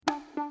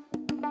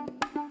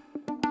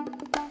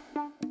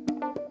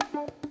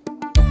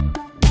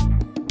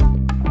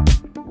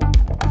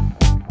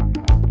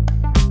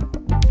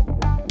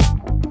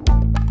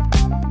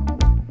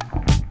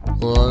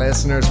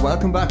listeners,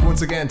 welcome back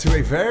once again to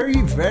a very,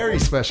 very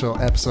special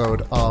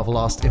episode of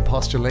Lost in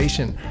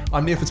Postulation.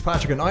 I'm Neil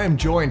Fitzpatrick and I am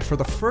joined for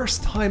the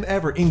first time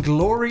ever in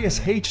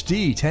glorious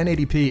HD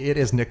 1080p. It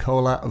is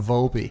Nicola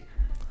Volpe.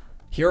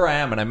 Here I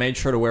am, and I made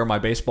sure to wear my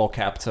baseball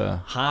cap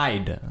to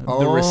hide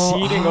the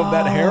receding of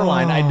that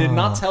hairline. I did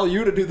not tell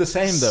you to do the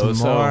same, though.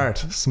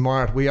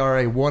 Smart. We are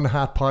a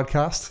one-hat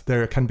podcast.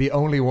 There can be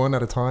only one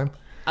at a time.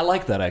 I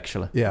like that,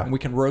 actually. Yeah. And we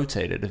can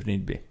rotate it if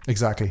need be.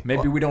 Exactly.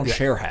 Maybe we don't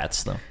share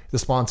hats, though. The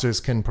sponsors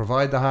can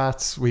provide the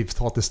hats. We've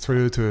thought this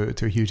through to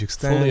a huge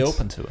extent. Fully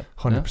open to it.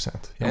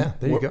 100%. Yeah,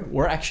 there you go.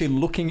 We're actually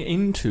looking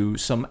into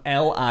some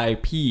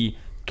LIP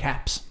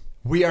caps.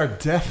 We are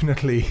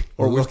definitely...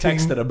 Or we've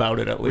texted about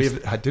it, at least.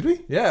 Did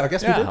we? Yeah, I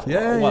guess we did.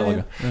 Yeah, a while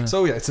ago. Yeah.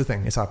 So, it's a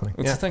thing. It's happening.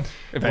 It's a thing.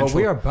 Eventually. Well,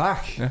 we are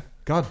back. Yeah.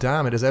 God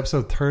damn, it is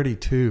episode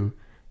 32,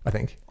 I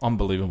think.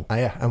 Unbelievable.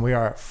 Yeah, and we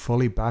are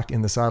fully back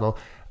in the saddle.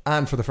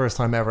 And for the first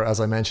time ever, as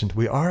I mentioned,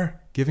 we are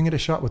giving it a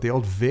shot with the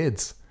old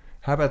vids.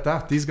 How about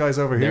that? These guys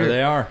over here. There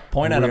they are.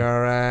 Point at them.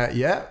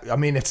 I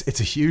mean, it's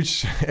a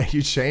huge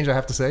change, I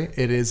have to say.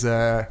 It is...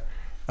 a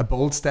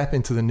bold step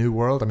into the new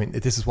world. I mean,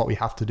 this is what we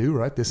have to do,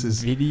 right? This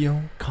is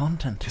video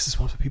content. This is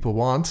what the people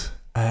want.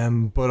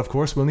 But of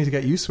course, we'll need to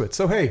get used to it.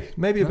 So hey,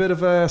 maybe a bit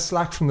of a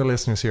slack from the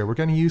listeners here. We're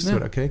getting used to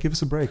it, okay? Give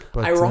us a break.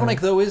 But, ironic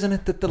though, isn't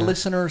it, that the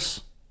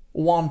listeners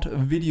want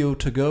video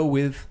to go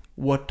with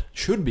what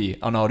should be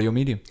an audio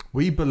medium?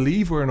 We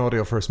believe we're an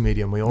audio first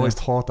medium. We always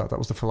thought that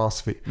was the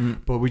philosophy.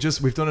 But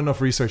we've done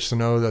enough research to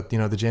know that, you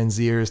know, the Gen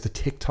Zers, the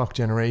TikTok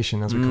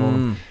generation, as we call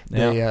them,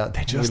 they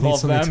just need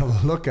something to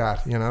look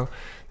at, you know.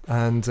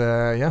 And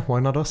why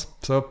not us?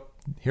 So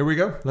here we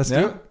go. Let's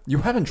do it. You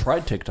haven't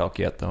tried TikTok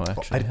yet, though,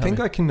 actually. I think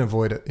I can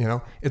avoid it, you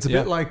know. It's a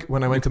bit like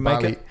when I went to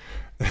Bali.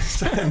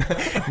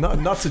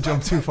 not to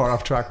jump too far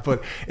off track,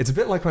 but it's a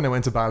bit like when I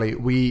went to Bali.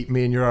 Me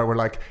and Yura were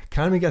like,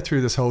 can we get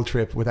through this whole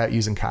trip without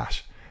using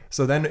cash?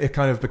 So then it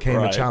kind of became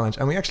a challenge,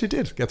 and we actually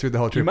did get through the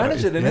whole trip. You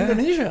managed it in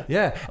Indonesia.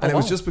 Yeah, and it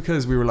was just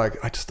because we were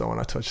like, I just don't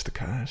want to touch the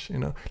cash, you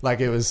know. Like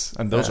it was...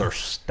 And those are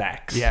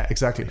stacks. Yeah,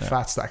 exactly. Yeah.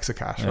 Fat stacks of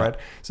cash, right?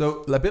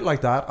 So a bit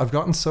like that. I've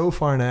gotten so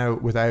far now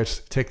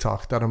without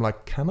TikTok that I'm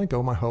like, can I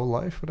go my whole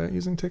life without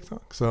using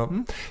TikTok?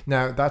 So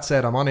now, that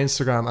said, I'm on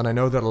Instagram, and I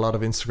know that a lot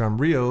of Instagram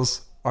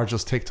Reels are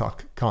just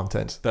TikTok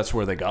content. That's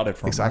where they got it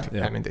from. Exactly.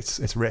 Right? Yeah. I mean,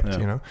 it's ripped,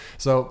 you know.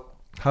 So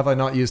have I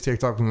not used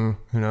TikTok? Who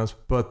knows?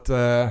 But...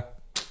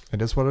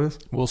 it is what it is.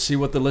 We'll see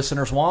what the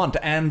listeners want.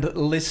 And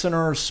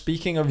listeners,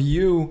 speaking of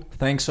you,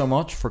 thanks so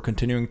much for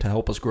continuing to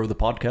help us grow the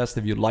podcast.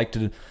 If you'd like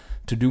to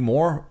do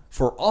more,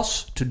 for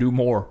us to do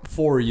more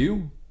for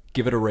you,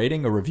 give it a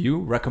rating, a review,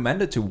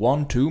 recommend it to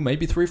 1, 2,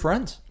 maybe 3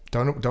 friends.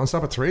 Don't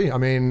stop at 3. I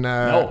mean,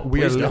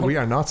 we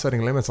are not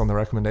setting limits on the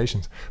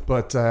recommendations,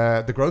 but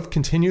the growth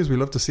continues. We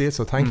love to see it.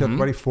 So thank you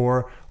everybody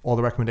for all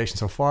the recommendations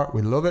so far.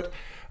 We love it.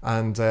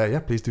 And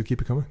please do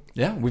keep it coming.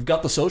 Yeah, we've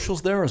got the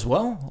socials there as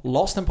well.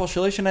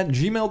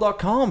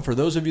 lostinpostulation@gmail.com. For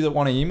those of you that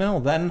want to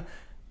email, then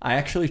I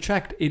actually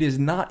checked. It is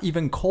not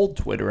even called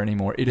Twitter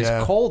anymore. It is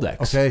called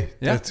X. Okay.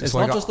 Yeah, it's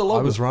not just the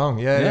logo. I was wrong.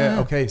 Yeah.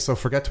 Okay, so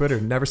forget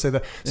Twitter. Never say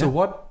that. So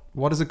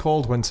what is it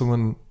called when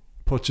someone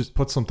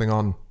puts something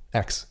on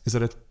X? Is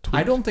it a tweet?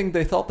 I don't think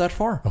they thought that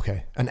far.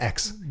 Okay, an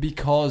X.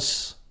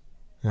 Because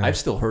I've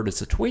still heard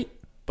it's a tweet.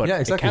 But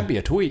it can't be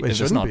a tweet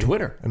if it's not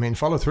Twitter. I mean,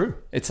 follow through.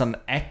 It's an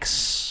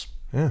X...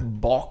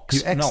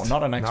 box. No,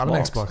 not an Xbox. Not an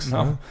Xbox.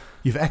 No.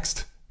 You've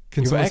X'd.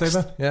 Can someone say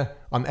that? Yeah.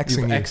 I'm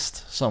X'ing you.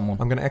 X'd someone.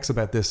 I'm going to X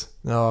about this.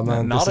 No,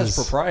 man. Not as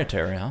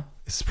proprietary, huh?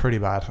 It's pretty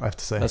bad, I have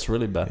to say. That's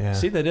really bad. Yeah.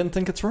 See, they didn't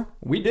think it through.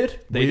 We did.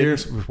 They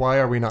didn't. Why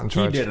are we not in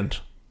charge? He didn't.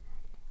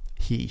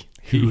 He.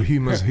 Who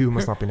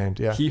must not be named.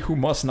 Yeah. He who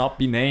must not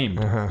be named.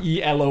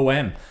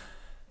 ELON.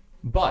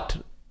 But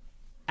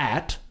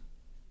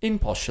in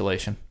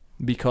postulation.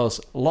 Because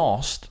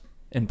Lost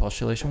in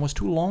postulation was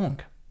too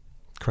long.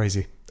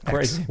 Crazy.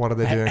 What are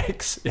they doing?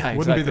 Exactly.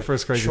 Wouldn't be the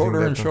first crazy shorter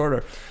thing and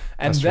shorter.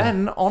 And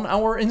then on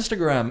our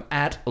Instagram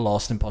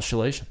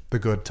 @LostInPostulation. The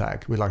good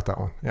tag. We like that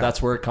one. Yeah.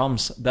 That's where it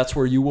comes. That's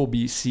where you will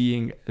be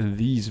seeing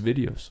these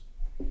videos.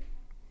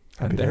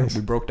 And there we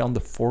broke down the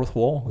fourth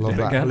wall. Love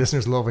that. Again.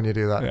 Listeners love when you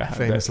do that,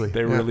 famously.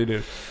 They really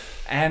do.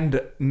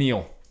 And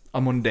Neil, a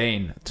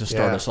mundane to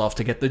start us off,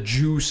 to get the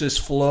juices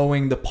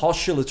flowing, the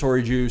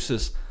postulatory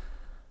juices.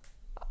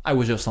 I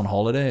was just on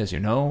holiday, as you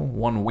know,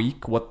 1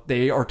 week, what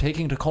they are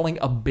taking to calling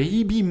a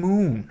baby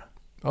moon.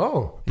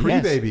 Oh,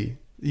 pre-baby.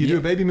 You do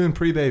a baby moon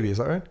pre-baby, is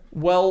that right?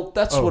 Well,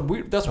 that's what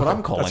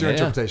I'm calling it. That's your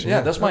interpretation.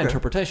 Yeah, that's my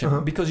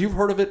interpretation. Because you've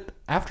heard of it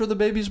after the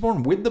baby's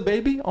born, with the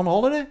baby on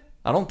holiday?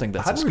 I don't think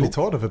that's I hadn't really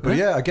thought of it, but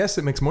I guess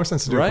it makes more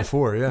sense to do it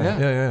before.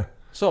 Yeah.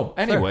 So,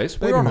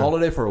 anyways, we were on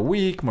holiday for a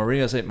week.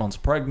 Maria's 8 months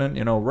pregnant,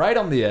 right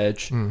on the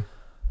edge.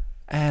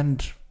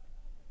 And...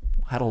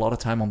 had a lot of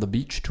time on the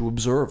beach to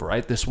observe,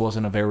 right? This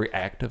wasn't a very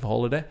active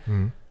holiday.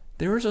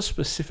 There is a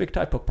specific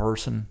type of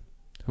person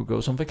who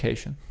goes on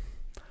vacation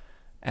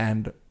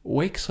and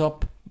wakes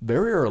up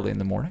very early in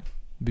the morning,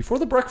 before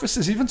the breakfast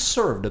is even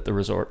served at the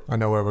resort. I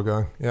know where we're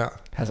going. Yeah.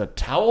 Has a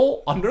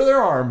towel under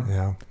their arm.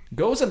 Yeah.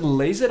 Goes and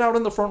lays it out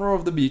in the front row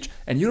of the beach,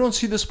 and you don't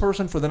see this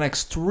person for the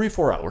next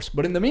 3-4 hours.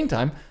 But in the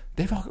meantime,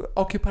 they've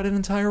occupied an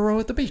entire row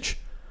at the beach.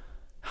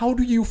 How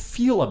do you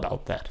feel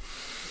about that?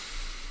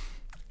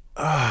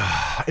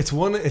 It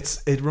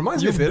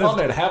reminds me a bit of... You've done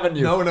it, haven't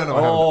you? No,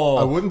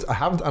 I wouldn't. I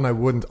haven't, and I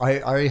wouldn't.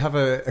 I have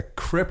a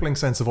crippling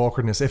sense of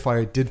awkwardness if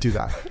I did do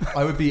that.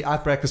 I would be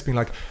at breakfast being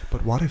like,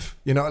 but what if?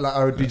 Like,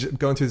 I would be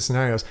going through the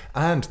scenarios.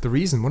 And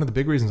one of the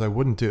big reasons I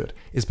wouldn't do it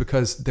is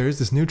because there is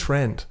this new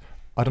trend,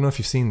 I don't know if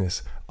you've seen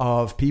this,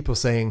 of people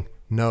saying,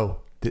 no,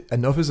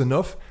 enough is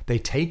enough. They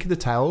take the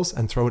towels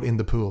and throw it in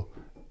the pool.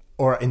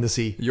 Or in the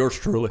sea. Yours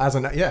truly. As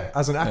an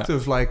act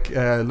of like,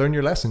 learn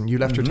your lesson. You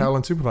left your towel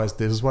unsupervised.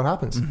 This is what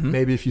happens.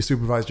 Maybe if you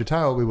supervised your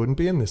towel, we wouldn't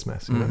be in this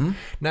mess. You know?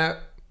 Now,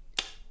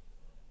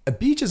 a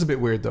beach is a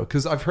bit weird though,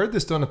 because I've heard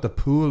this done at the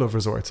pool of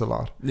resorts a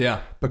lot. Yeah.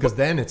 Because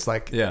then it's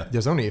like,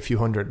 there's only a few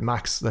hundred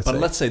max, let's say.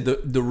 But let's say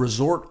the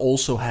resort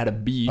also had a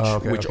beach,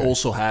 which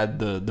also had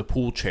the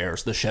pool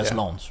chairs, the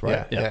chaiselongs,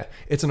 right? Yeah.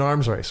 It's an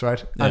arms race,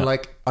 right? Yeah. And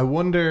like, I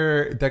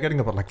wonder, they're getting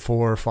up at like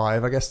 4 or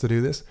 5, I guess, to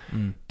do this.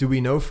 Do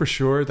we know for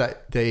sure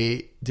that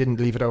they didn't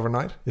leave it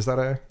overnight? Is that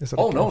a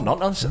no,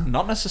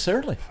 not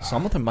necessarily.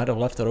 Some of them might have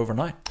left it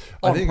overnight.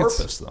 On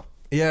purpose, though.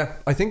 Yeah,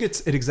 I think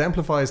it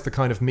exemplifies the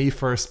kind of me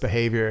first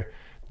behavior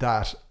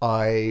that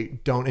I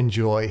don't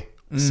enjoy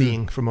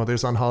seeing from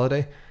others on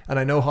holiday. And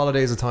I know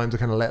holiday is a time to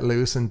kind of let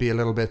loose and be a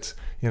little bit,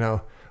 I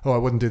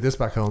wouldn't do this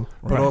back home.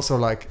 But also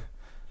like,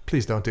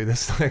 please don't do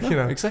this. Like,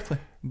 Exactly.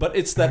 But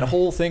it's that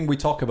whole thing we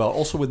talk about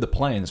also with the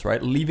planes,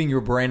 right? Leaving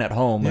your brain at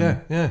home.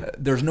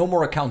 There's no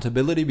more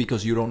accountability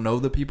because you don't know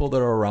the people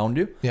that are around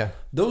you. Yeah.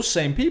 Those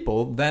same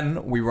people,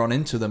 then we run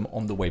into them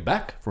on the way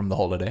back from the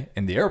holiday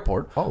in the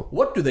airport. Oh.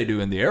 What do they do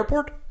in the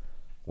airport?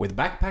 With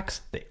backpacks,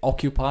 they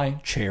occupy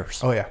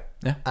chairs. Oh, yeah.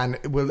 Yeah. And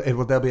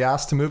they'll be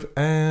asked to move.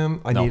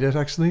 I need it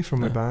actually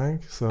from my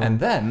bag. So. And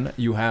then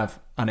you have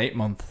an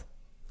 8-month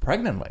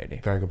pregnant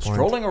lady. Very good point.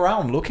 Strolling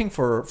around looking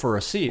for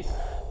a seat.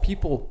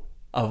 People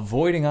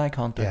avoiding eye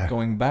contact,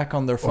 going back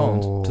on their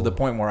phones to the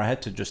point where I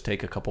had to just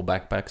take a couple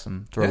backpacks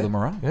and throw them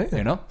around.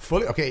 Yeah.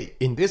 Fully. Okay,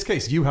 in this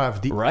case, you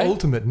have the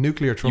ultimate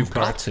nuclear trump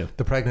card. Got to.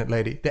 The pregnant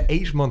lady, the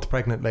 8-month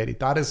pregnant lady.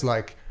 That is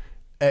like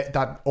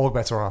that. All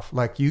bets are off.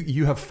 Like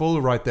you have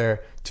full right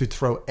there to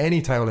throw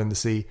any towel in the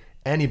sea,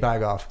 any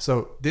bag off.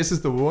 So this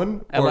is the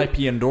one. LIP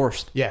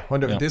endorsed. Yeah,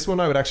 this one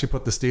I would actually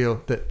put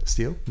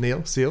the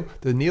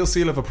Neil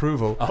seal of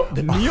approval. Oh,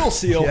 the Neil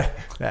seal.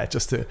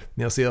 Just to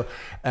Neil seal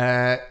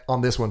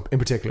on this one in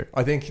particular.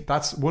 I think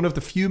that's one of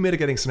the few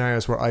mitigating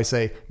scenarios where I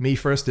say me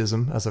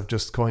firstism, as I've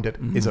just coined it,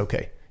 is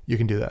okay. You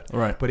can do that,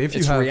 right? But if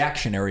it's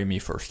reactionary me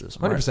firstism,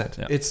 100%.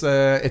 Right? It's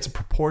a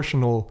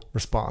proportional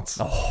response.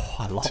 Oh,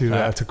 I love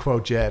that. To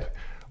quote Jed,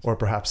 or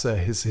perhaps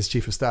his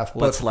chief of staff.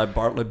 Let's let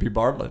Bartlett be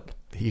Bartlett.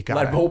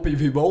 Let Volpe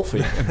be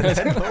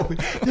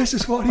Volpe. This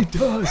is what he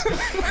does.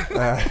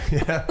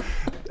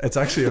 It's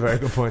actually a very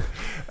good point.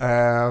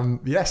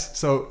 Yes,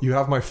 so you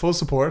have my full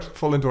support,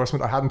 full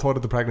endorsement. I hadn't thought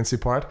of the pregnancy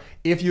part.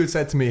 If you had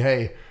said to me,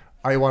 hey,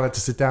 I wanted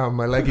to sit down,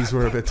 my leggies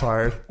were a bit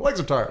tired. My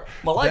legs are tired.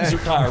 My legs are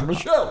tired,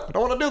 Michelle. I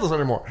don't want to do this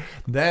anymore.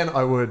 Then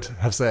I would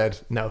have said,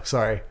 no,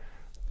 sorry.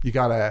 You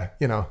gotta,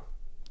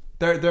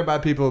 they're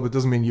bad people, but it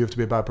doesn't mean you have to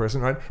be a bad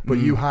person, right? But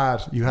you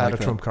had a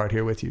trump card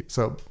here with you.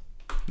 So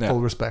full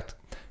respect.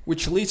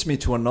 Which leads me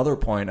to another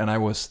point, and I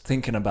was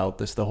thinking about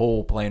this the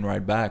whole plane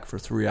ride back for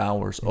 3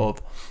 hours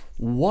of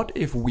what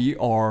if we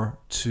are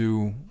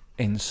to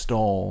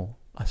install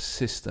a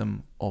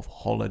system of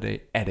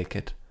holiday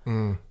etiquette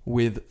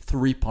with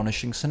 3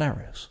 punishing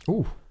scenarios.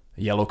 Ooh.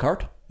 A yellow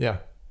card. Yeah.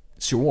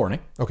 It's your warning.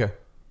 Okay.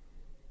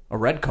 A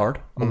red card.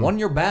 A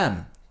 1-year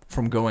ban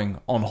from going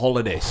on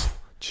holidays.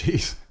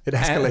 Jeez. It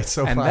escalates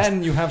so fast. And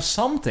then you have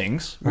some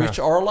things which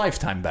are a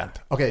lifetime ban.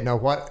 Okay, now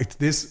what?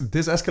 This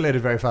escalated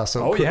very fast.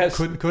 So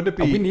could it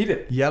be we need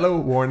it. Yellow,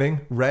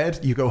 warning,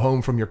 red, you go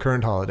home from your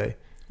current holiday.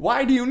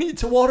 Why do you need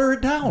to water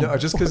it down? No,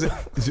 just because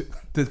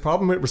the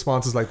problem with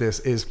responses like this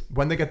is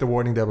when they get the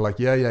warning, they'll be like,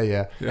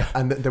 yeah.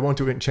 And they won't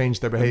do it and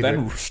change their behavior.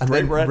 And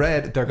then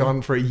red, they're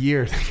gone for a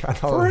year.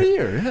 For a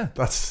year, yeah.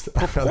 That's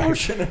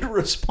proportionate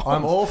response.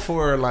 I'm all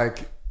for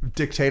like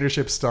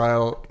dictatorship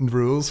style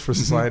rules for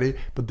society,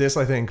 but this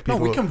I think people...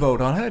 No, we can vote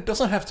on it. It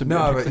doesn't have to be.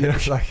 No,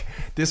 but like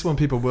this one,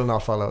 people will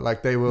not follow.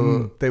 Like they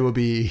will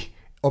be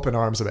up in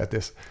arms about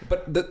this.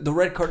 But the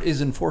red card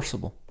is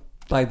enforceable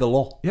by the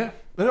law. Yeah.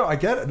 No, I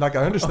get it. Like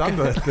I understand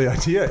the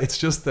idea. It's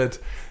just that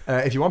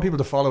if you want people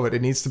to follow it,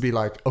 it needs to be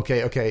like,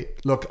 okay,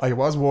 look, I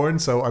was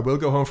warned, so I will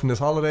go home from this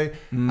holiday,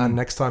 and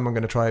next time I'm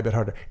going to try a bit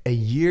harder. A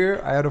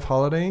year out of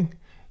holidaying,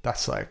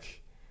 that's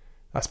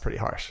pretty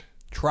harsh.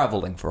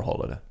 Traveling for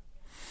holiday.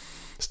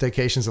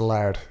 Staycations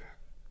allowed.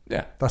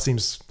 Yeah. That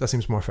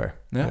seems more fair.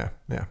 Yeah.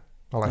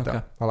 I like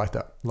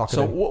that. Lock it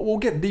in. We'll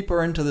get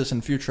deeper into this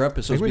in future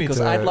episodes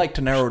because I'd like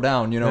to narrow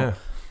down,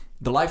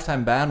 the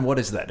lifetime ban. What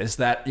is that? Is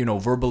that,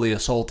 verbally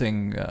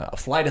assaulting a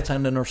flight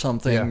attendant or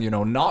something,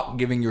 not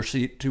giving your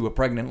seat to a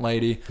pregnant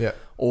lady? Yeah.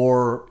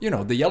 Or,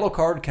 the yellow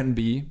card can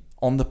be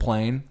on the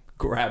plane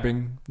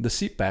grabbing the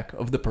seat back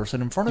of the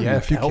person in front of you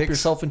to help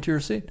yourself into your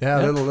seat.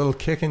 Yeah, a little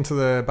kick into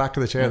the back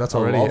of the chair. That's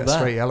already a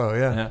straight yellow.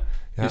 Yeah.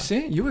 You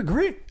see? You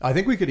agree. I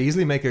think we could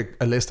easily make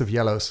a list of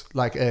yellows.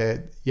 Like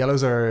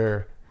yellows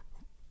are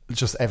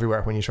just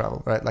everywhere when you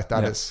travel, right? Like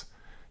that is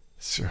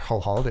it's your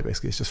whole holiday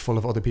basically. It's just full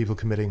of other people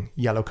committing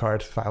yellow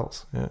card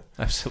fouls. Yeah,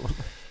 absolutely.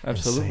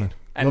 Insane.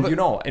 And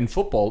in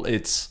football,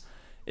 it's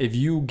if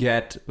you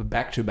get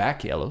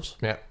back-to-back yellows.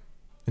 Yeah,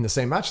 in the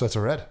same match, that's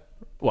a red.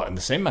 Well, in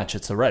the same match,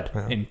 it's a red.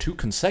 Yeah. In 2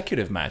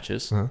 consecutive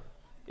matches,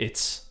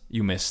 it's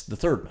you miss the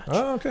third match.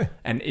 Oh, okay.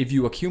 And if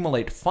you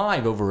accumulate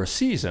 5 over a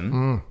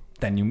season,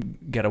 then you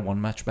get a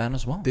 1-match ban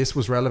as well. This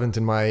was relevant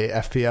in my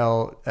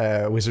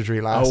FPL wizardry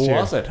last year.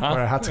 Oh, was it? Huh?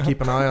 Where I had to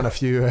keep an eye on a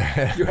few.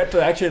 You had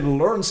to actually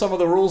learn some of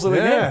the rules of the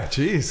game. Yeah,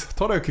 jeez.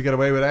 Thought I could get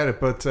away without it,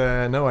 but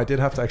no, I did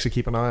have to actually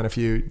keep an eye on a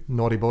few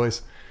naughty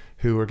boys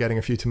who were getting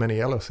a few too many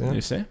yellows. Yeah.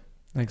 You see?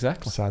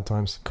 Exactly. Sad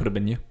times. Could have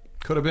been you.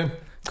 Could have been.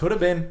 Could have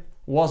been.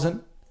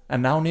 Wasn't.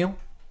 And now, Neil?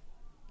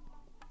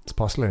 It's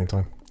postulating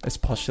time. It's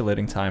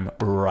postulating time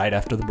right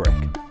after the break.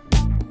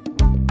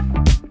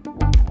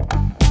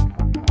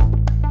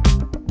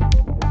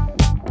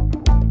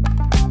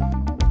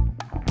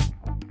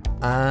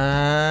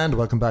 And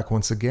welcome back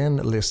once again,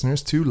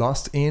 listeners, to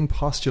Lost in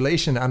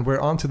Postulation. And we're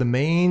on to the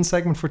main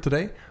segment for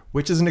today,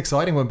 which is an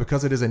exciting one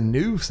because it is a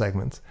new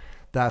segment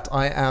that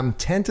I am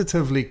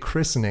tentatively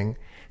christening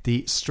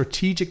the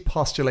Strategic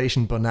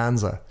Postulation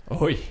Bonanza.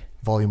 Oi.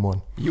 Volume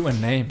 1. You and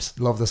names.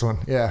 Love this one.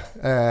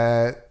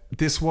 Yeah.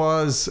 This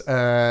was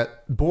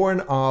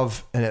born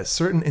of a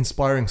certain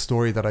inspiring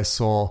story that I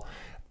saw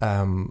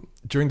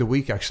during the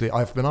week. Actually,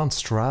 I've been on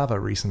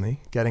Strava recently,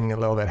 getting a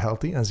little bit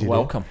healthy, as you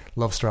Welcome.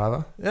 Do. Love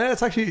Strava. Yeah,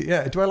 it's actually,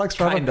 do I like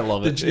Strava? Kind of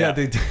love it.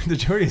 The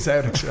jury's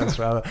out on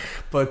Strava.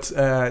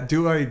 But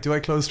do I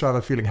close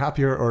Strava feeling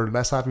happier or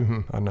less happy?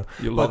 I don't know.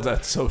 You love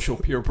that social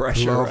peer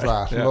pressure. Love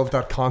that. Yeah. Love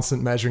that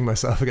constant measuring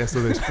myself against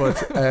others.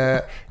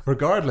 But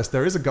regardless,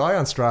 there is a guy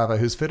on Strava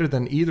who's fitter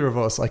than either of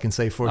us, I can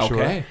say for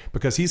sure,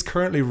 because he's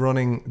currently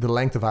running the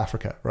length of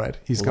Africa, right?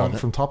 He's gone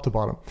from top to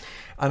bottom.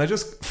 And I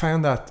just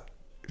found that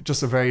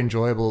just a very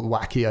enjoyable,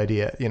 wacky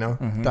idea,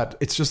 that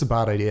it's just a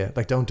bad idea.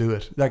 Like, don't do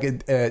it.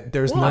 Like,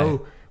 there's Why?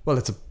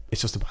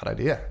 It's just a bad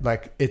idea.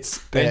 Like,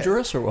 it's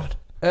dangerous or what?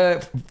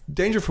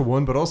 Danger for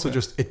one, but also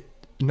just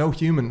no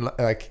human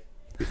like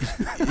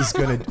is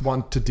going to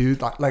want to do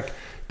that. Like,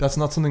 that's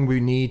not something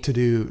we need to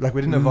do. Like, we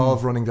didn't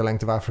evolve running the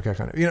length of Africa,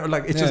 kind of.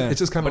 Like, it's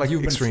just kind of like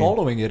you've extreme. been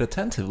following it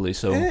attentively,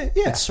 so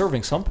it's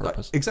serving some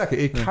purpose. Exactly,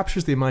 it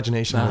captures the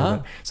imagination a little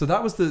bit. So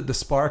that was the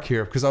spark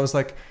here, because I was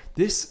like,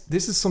 this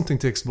is something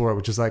to explore,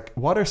 which is like,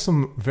 what are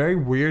some very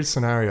weird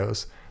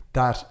scenarios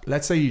that,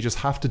 let's say you just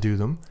have to do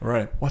them.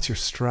 Right. What's your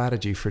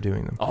strategy for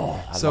doing them?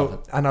 Oh, I love it.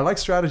 And I like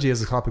strategy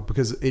as a topic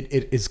because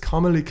it is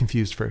commonly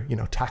confused for,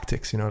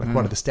 tactics, like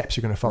what are the steps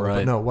you're going to follow. Right.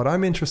 But no, what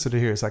I'm interested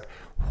in here is like,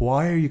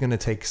 why are you going to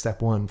take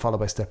step 1 followed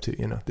by step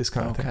 2, this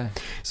kind of thing.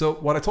 So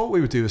what I thought we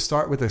would do is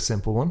start with a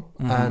simple one,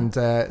 and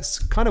it's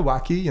kind of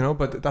wacky,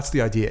 but that's the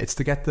idea. It's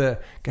to get the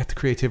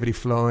creativity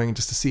flowing,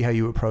 just to see how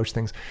you approach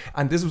things.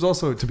 And this was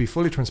also, to be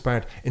fully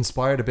transparent,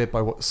 inspired a bit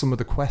by some of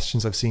the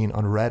questions I've seen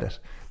on Reddit.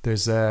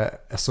 There's a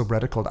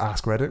subreddit called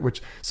Ask Reddit,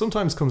 which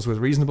sometimes comes with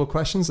reasonable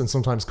questions and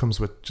sometimes comes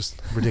with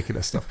just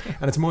ridiculous stuff.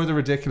 And it's more the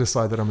ridiculous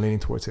side that I'm leaning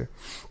towards here.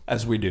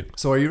 As we do.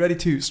 So are you ready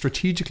to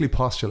strategically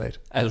postulate?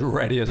 As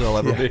ready as I'll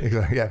ever be.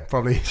 Exactly. Yeah,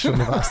 probably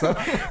shouldn't have asked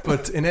that.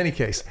 But in any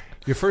case,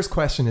 your first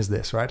question is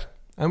this, right?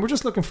 And we're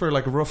just looking for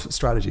like a rough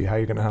strategy, how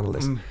you're going to handle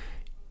this.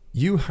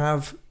 You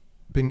have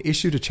been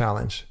issued a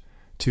challenge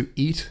to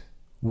eat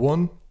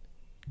one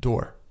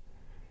door.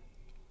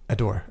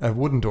 A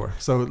wooden door.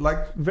 So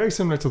like very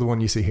similar to the one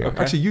you see here.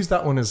 Okay. Actually, use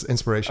that one as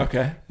inspiration.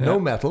 Okay. Yeah.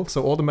 No metal,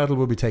 so all the metal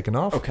will be taken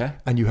off. Okay.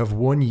 And you have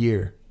 1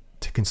 year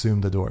to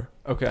consume the door.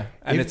 Okay.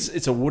 And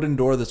it's a wooden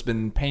door that's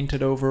been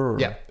painted over? Or?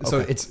 Yeah. So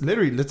it's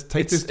literally, let's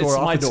take this door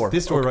off. My door.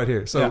 This door right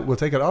here. So we'll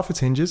take it off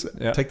its hinges,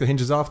 take the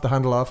hinges off, the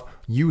handle off.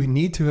 You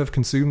need to have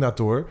consumed that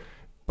door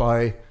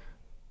by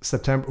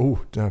September.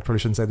 Oh, I probably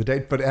shouldn't say the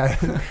date, but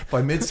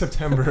by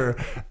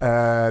mid-September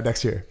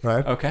next year,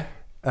 right? Okay.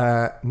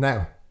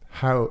 Now,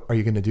 how are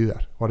you going to do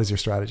that? What is your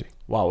strategy?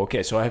 Wow,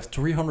 okay, so I have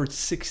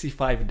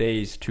 365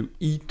 days to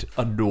eat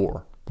a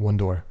door. One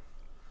door.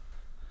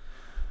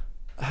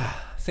 I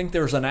think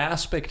there's an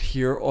aspect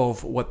here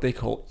of what they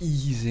call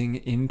easing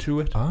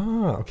into it.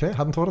 Ah, okay.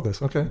 Hadn't thought of this.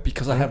 Okay.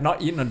 Because I have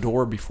not eaten a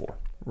door before,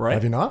 right?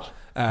 Have you not?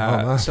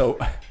 So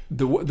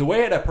the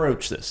way I'd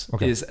approach this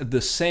is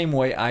the same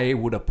way I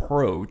would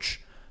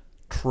approach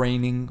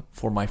training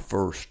for my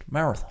first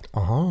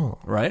marathon.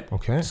 Right?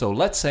 Okay. So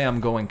let's say I'm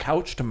going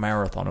couch to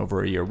marathon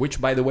over a year,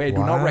 which, by the way, I do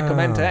not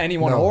recommend to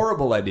anyone. No.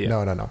 Horrible idea.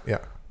 No.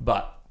 Yeah.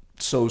 But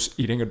so's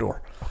eating a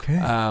door. Okay.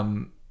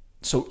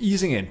 So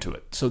easing into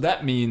it. So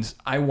that means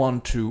I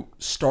want to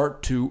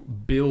start to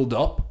build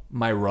up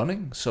my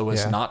running so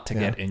as not to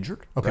get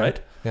injured. Okay.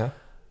 Right? Yeah.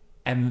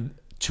 And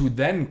to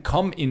then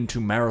come into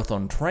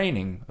marathon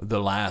training the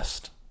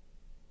last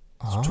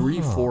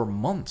 3-4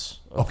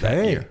 months of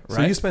that year, right?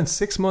 So you spent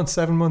 6 months,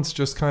 7 months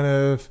just kind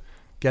of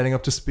getting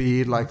up to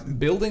speed, like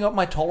building up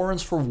my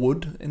tolerance for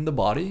wood in the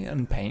body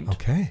and paint.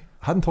 Okay.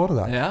 Hadn't thought of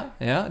that.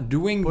 Yeah.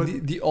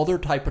 Doing the other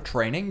type of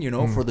training,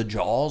 for the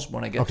jaws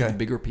when I get to the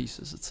bigger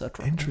pieces,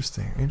 etc.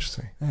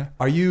 Interesting. Yeah.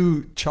 Are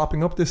you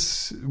chopping up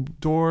this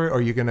door?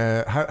 Are you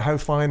gonna? How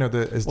fine is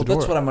the door? Well,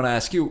 that's what I'm gonna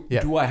ask you.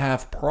 Yeah. Do I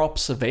have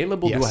props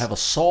available? Yes. Do I have a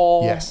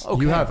saw? Yes.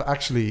 Okay. You have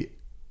actually,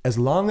 as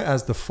long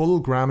as the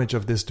full grammage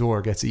of this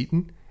door gets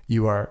eaten,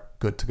 you are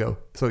good to go.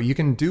 So you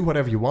can do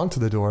whatever you want to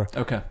the door.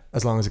 Okay.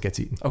 As long as it gets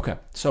eaten. Okay.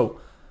 So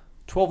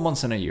 12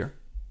 months in a year.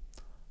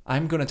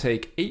 I'm going to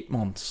take 8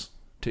 months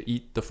to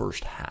eat the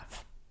first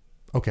half.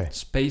 Okay.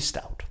 Spaced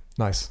out.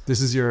 Nice.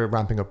 This is your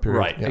ramping up period.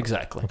 Right,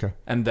 exactly. Okay.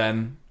 And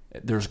then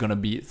there's going to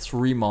be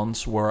 3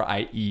 months where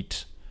I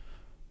eat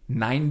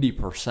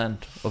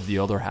 90% of the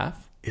other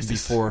half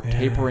before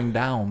tapering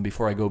down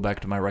before I go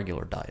back to my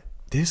regular diet.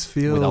 This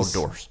feels... With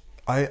outdoors.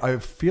 I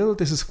feel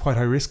this is quite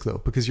high risk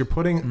though, because you're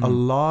putting a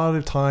lot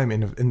of time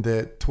in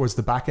the towards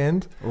the back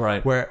end.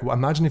 Right. Where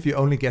imagine if you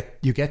only get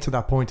to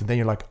that point and then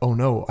you're like, oh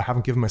no, I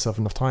haven't given myself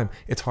enough time.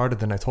 It's harder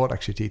than I thought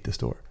actually to eat this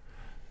door.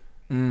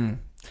 On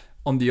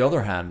the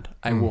other hand,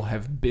 I will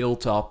have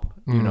built up,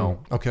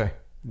 okay,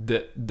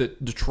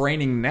 the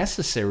training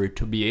necessary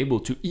to be able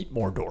to eat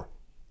more door.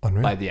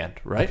 Unreal. By the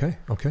end, right?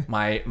 Okay.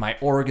 My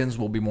organs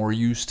will be more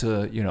used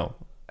to,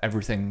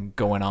 everything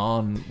going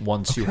on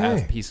once you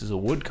have pieces of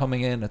wood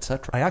coming in,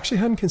 etc. I actually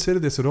hadn't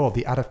considered this at all,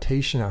 the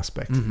adaptation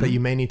aspect that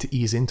you may need to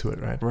ease into it,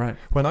 right? Right.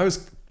 When I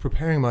was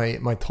preparing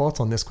my thoughts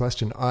on this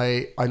question,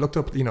 I looked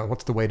up,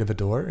 what's the weight of a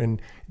door,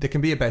 and they can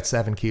be about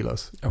 7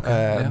 kilos.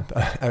 Okay.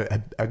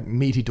 A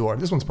meaty door.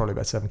 This one's probably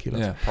about 7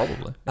 kilos. Yeah,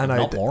 probably. And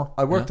not more.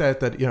 I worked out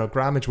that,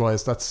 grammage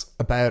wise, that's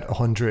about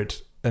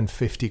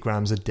 150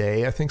 grams a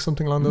day, I think,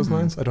 something along those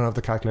lines. I don't have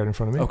the calculator in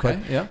front of me.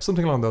 Okay,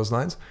 something along those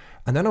lines.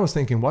 And then I was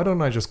thinking, why don't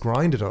I just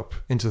grind it up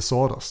into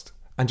sawdust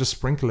and just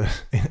sprinkle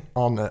it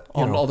on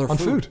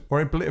food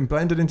or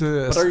blend it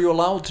into... But are you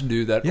allowed to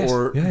do that? Yes.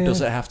 Or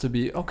does it have to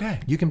be... Okay.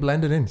 You can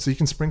blend it in. So you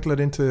can sprinkle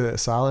it into a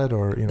salad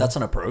or... That's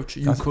an approach.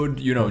 You could,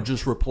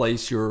 just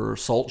replace your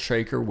salt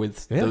shaker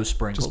with those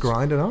sprinkles. Just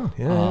grind it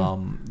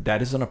on.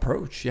 That is an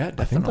approach. Yeah,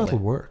 definitely. I think that'll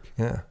work.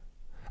 Yeah.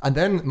 And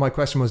then my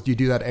question was, do you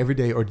do that every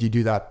day or do you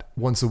do that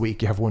once a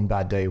week? You have one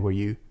bad day where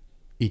you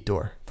eat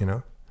door,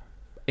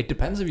 It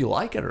depends if you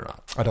like it or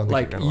not. I don't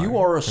think you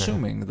are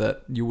assuming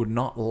that you would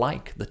not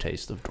like the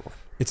taste of door.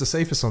 It's a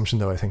safe assumption,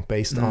 though, I think,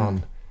 based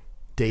on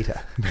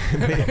data.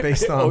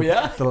 Based on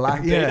the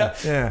lack.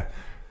 Data?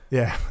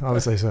 Yeah, I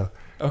would say so.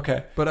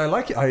 Okay. But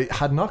I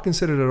had not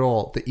considered at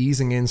all the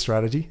easing in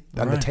strategy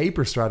and the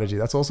taper strategy.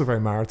 That's also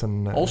very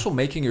marathon. Also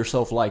making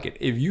yourself like it.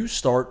 If you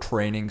start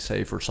training,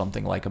 say, for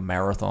something like a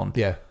marathon.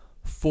 Yeah.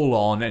 Full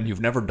on, and you've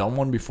never done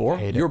one before,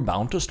 you're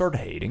bound to start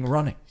hating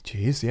running.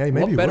 Jeez, yeah, maybe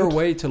what better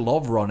way to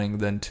love running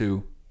than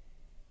to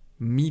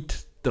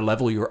meet the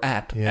level you're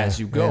at as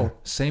you go? Yeah.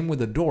 Same with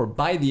the door.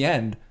 By the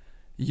end,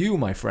 you,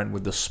 my friend,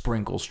 with the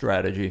sprinkle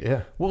strategy,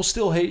 will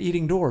still hate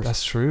eating doors.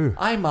 That's true.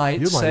 I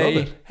might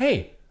say,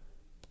 hey,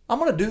 I'm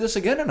going to do this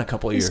again in a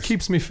couple of years. This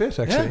keeps me fit,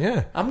 actually,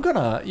 yeah. I'm going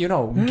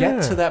to,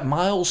 get to that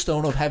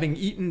milestone of having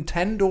eaten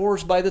 10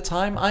 doors by the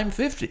time I'm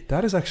 50.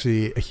 That is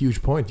actually a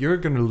huge point. You're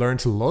going to learn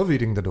to love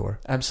eating the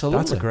door. Absolutely.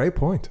 That's a great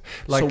point.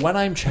 So when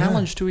I'm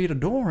challenged to eat a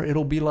door,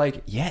 it'll be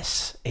like,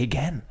 yes,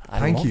 again,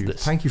 I love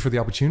this. Thank you for the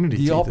opportunity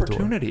to eat the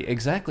door.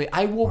 Exactly.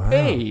 I will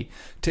pay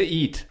to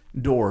eat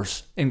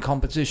doors in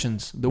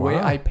competitions the way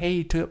I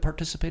pay to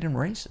participate in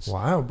races.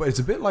 Wow. But it's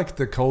a bit like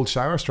the cold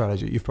shower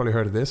strategy. You've probably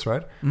heard of this,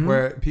 right?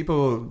 Where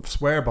people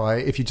swear by,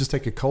 if you just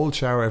take a cold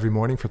shower every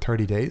morning for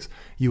 30 days,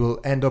 you will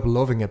end up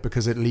loving it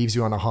because it leaves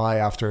you on a high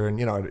after, and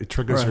it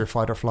triggers your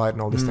fight or flight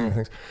and all these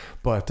things.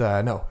 But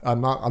no, I'm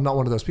not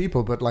one of those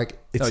people, but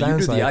it sounds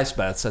you do like the ice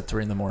baths at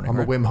 3 a.m. I'm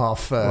a Wim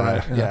Hof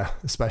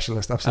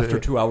specialist. Absolutely.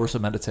 After 2 hours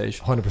of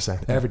meditation.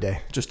 100%. Every day.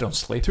 Just don't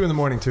sleep. 2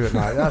 a.m, 2 at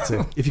night. That's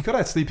it. If you cut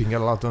out sleep, you can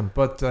get a lot done.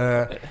 But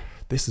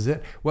this is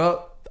it.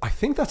 Well, I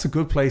think that's a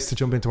good place to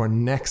jump into our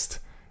next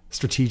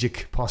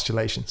strategic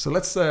postulation. So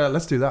let's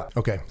do that.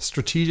 Okay,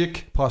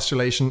 strategic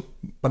postulation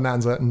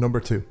bonanza number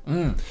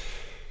 2.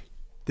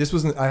 This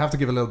was I have to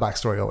give a little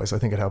backstory always. I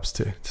think it helps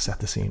to set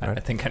the scene. Right?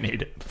 I think I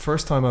need it.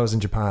 First time I was in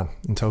Japan,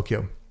 in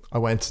Tokyo, I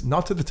went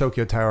not to the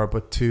Tokyo Tower,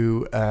 but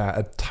to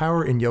a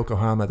tower in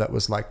Yokohama that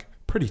was like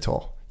pretty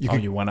tall.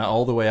 You went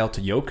all the way out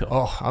to Yoko.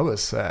 Oh, I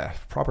was a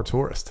proper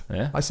tourist.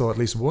 Yeah. I saw at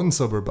least one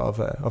suburb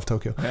of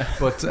Tokyo. Yeah.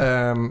 But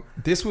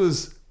this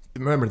is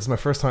my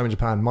first time in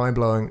Japan. Mind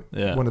blowing.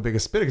 Yeah. One of the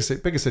biggest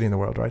city in the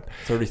world, right?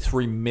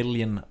 33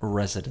 million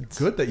residents.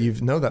 Good that you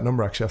know that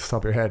number actually off the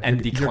top of your head.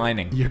 And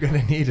declining. You're going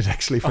to need it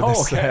actually for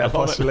this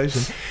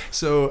postulation.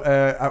 So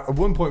at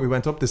one point we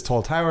went up this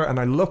tall tower and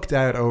I looked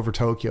out over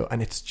Tokyo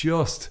and it's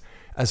just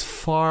as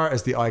far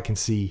as the eye can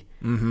see,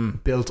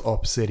 built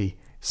up city.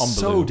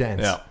 So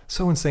dense,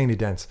 so insanely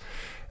dense.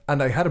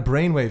 And I had a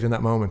brainwave in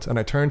that moment and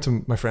I turned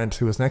to my friend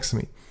who was next to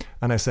me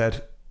and I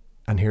said,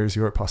 and here's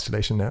your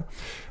postulation now.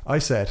 I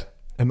said,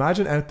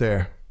 imagine out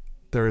there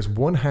is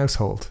one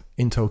household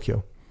in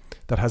Tokyo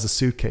that has a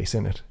suitcase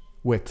in it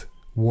with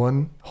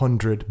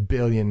 100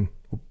 billion,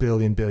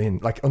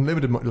 like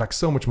unlimited money, like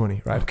so much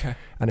money, right? Okay.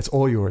 And it's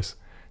all yours.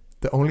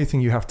 The only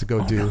thing you have to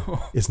go do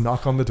is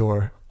knock on the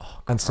door,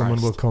 and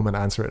someone will come and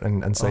answer it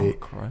and say,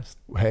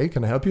 hey,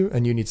 can I help you?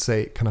 And you need to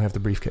say, can I have the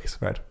briefcase?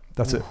 Right?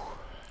 That's it.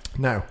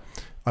 Now,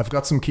 I've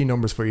got some key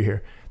numbers for you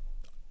here.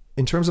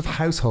 In terms of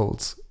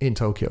households in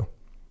Tokyo,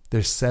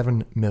 there's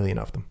 7 million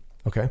of them.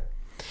 Okay?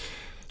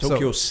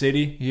 Tokyo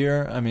City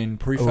here, I mean,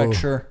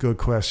 prefecture. Good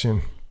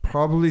question.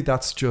 Probably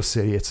that's just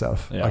city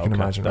itself. I can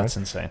imagine. That's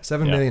right? Insane.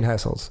 7 million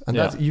households, and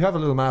that's, you have a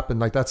little map,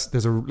 and like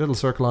there's a little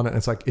circle on it, and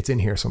it's like it's in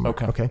here somewhere.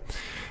 Okay.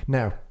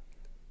 Now,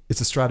 it's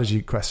a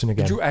strategy question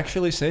again. Did you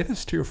actually say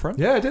this to your friend?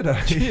 Yeah, I did.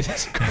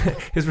 Jesus Christ.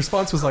 His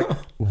response was like,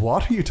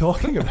 "What are you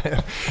talking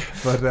about?"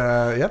 But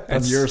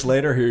and years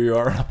later, here you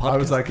are on a podcast. I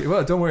was like,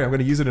 "Well, don't worry, I'm going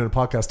to use it in a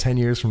podcast 10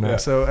 years from now." Yeah.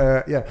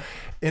 So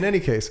in any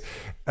case,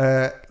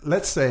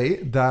 let's say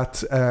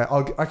that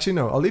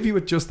I'll leave you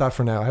with just that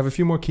for now. I have a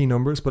few more key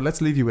numbers, but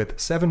let's leave you with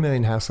 7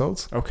 million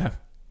households. Okay.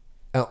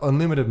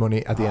 Unlimited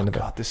money at the end of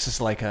it. This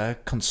is like a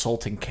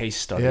consulting case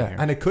study here.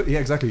 And it could,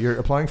 exactly. You're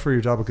applying for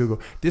your job at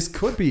Google. It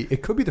could be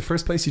the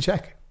first place you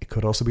check. It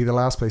could also be the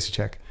last place you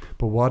check.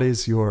 But what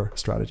is your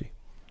strategy?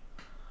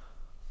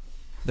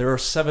 There are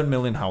 7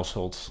 million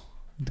households.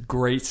 The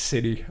great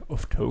city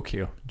of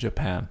Tokyo,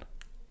 Japan.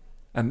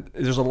 And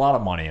there's a lot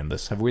of money in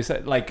this. Have we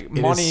said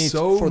money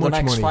for the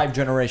next 5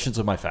 generations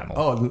of my family?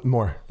 Oh,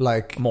 more.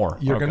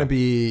 You're going to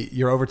be,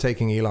 you're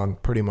overtaking Elon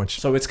pretty much.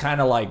 So it's kind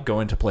of like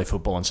going to play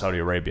football in Saudi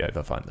Arabia if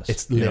I find this.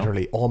 It's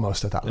literally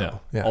almost at that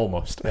level. Yeah.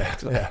 Almost.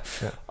 Yeah.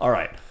 All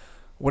right.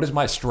 What is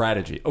my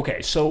strategy?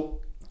 Okay,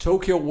 so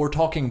Tokyo, we're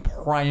talking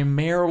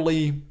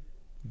primarily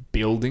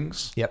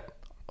buildings. Yep.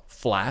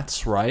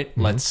 Flats, right?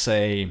 Mm-hmm. Let's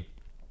say,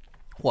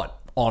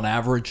 on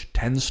average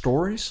 10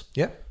 stories?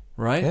 Yep.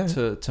 Right?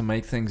 Yeah. To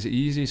make things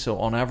easy. So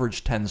on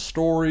average 10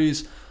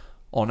 stories,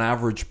 on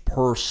average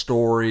per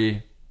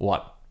story,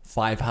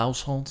 5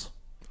 households?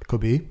 Could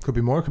be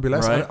more, could be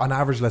less. Right. On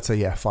average, let's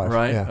say 5.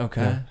 Right. Yeah.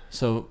 Okay. Yeah.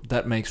 So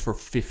that makes for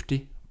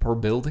 50 per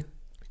building.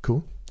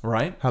 Cool.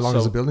 Right. How long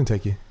does a building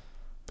take you?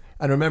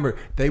 And remember,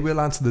 they will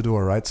answer the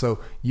door, right? So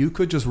you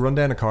could just run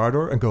down a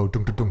corridor and go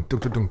dunk, dunk, dunk,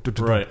 dunk, dunk, dunk,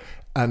 dunk. Right.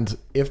 And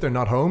if they're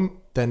not home,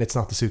 then it's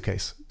not the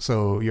suitcase.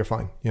 So you're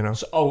fine,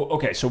 So,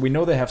 okay. So we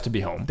know they have to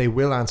be home. They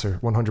will answer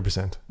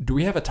 100%. Do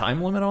we have a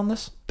time limit on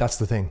this? That's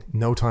the thing.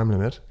 No time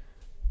limit.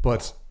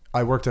 But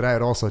I worked it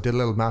out also. Did a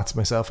little maths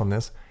myself on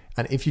this.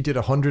 And if you did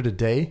 100 a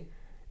day,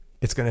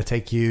 it's going to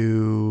take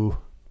you,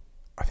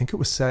 I think it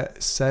was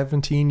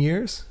 17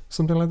 years,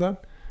 something like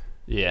that.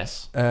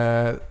 Yes.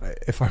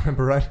 If I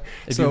remember right.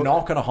 If you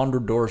knock on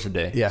 100 doors a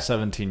day,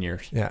 17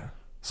 years. Yeah.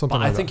 Something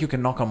like that. I think you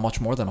can knock on much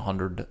more than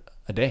 100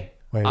 a day.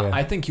 Well, yeah.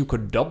 I think you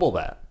could double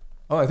that.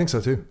 Oh, I think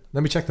so too.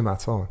 Let me check the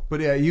maths. Hold on.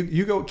 But yeah,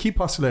 you go, keep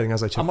postulating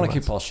as I check. I'm going to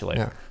keep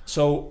postulating. Yeah.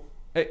 So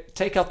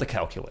take out the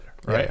calculator,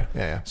 right?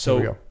 Yeah.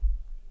 So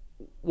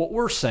what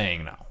we're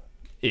saying now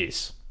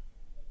is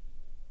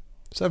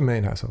 7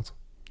 million households.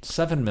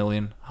 7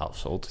 million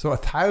households. So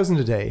 1,000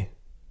 a day,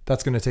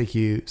 that's going to take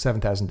you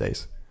 7,000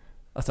 days.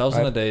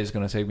 1,000 a day is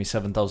going to take me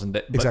 7,000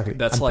 days. Exactly.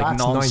 That's and like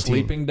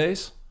non-sleeping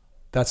days?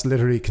 That's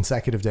literally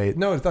consecutive days.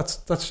 No, that's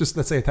just,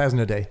 let's say 1,000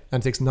 a day,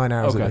 and it takes 9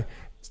 hours a day.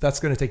 So that's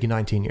going to take you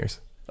 19 years.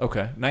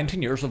 Okay.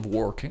 19 years of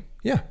working.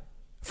 Yeah.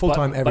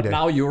 Full-time every day. But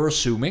now you're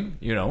assuming,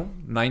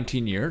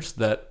 19 years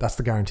that... That's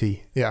the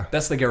guarantee. Yeah.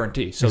 That's the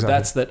guarantee. So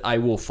that's that I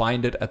will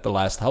find it at the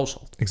last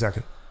household.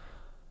 Exactly.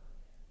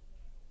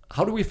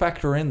 How do we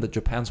factor in that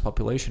Japan's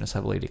population is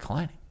heavily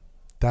declining?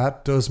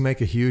 That does make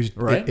a huge...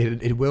 Right.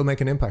 It will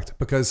make an impact.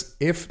 Because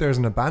if there's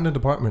an abandoned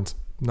apartment,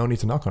 no need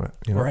to knock on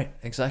it. Right,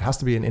 exactly. It has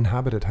to be an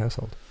inhabited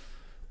household.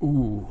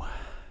 Ooh.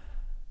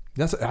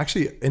 That's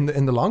actually, in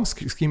the long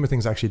scheme of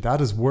things, actually,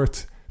 that is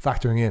worth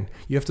factoring in.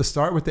 You have to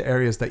start with the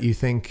areas that you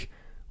think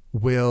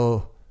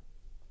will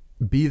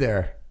be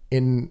there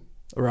in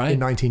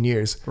 19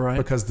 years. Right.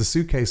 Because the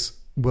suitcase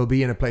will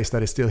be in a place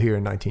that is still here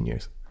in 19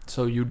 years.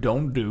 So you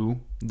don't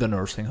do the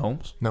nursing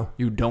homes. No.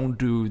 You don't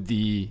do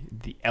the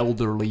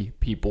elderly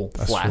people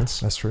flats.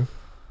 True. That's true.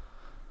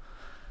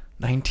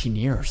 19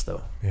 years,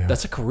 though. Yeah.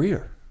 That's a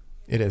career.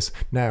 It is.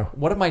 Now,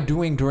 what am I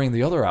doing during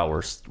the other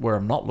hours where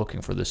I'm not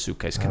looking for this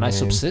suitcase? Can I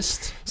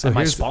subsist? Am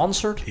I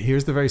sponsored?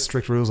 Here's the very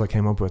strict rules I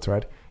came up with,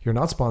 right? You're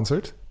not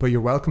sponsored, but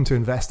you're welcome to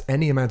invest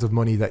any amount of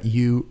money that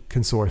you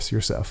can source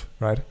yourself,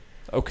 right?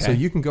 Okay. So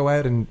you can go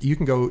out and you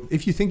can go,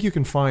 if you think you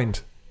can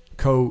find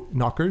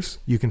co-knockers,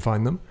 you can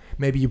find them.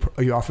 Maybe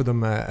you offer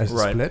them a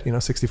split,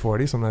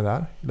 60-40, something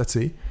like that. Let's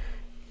see.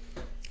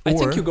 I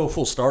think you go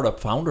full startup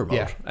founder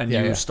mode and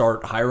you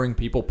start hiring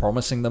people,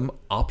 promising them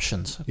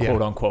options,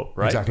 quote unquote,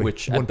 right? Exactly.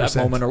 Which at that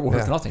moment are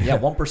worth nothing.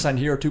 1%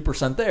 here,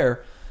 2%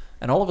 there.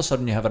 And all of a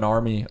sudden you have an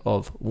army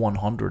of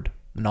 100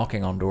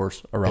 knocking on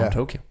doors around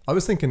Tokyo. I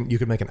was thinking you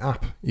could make an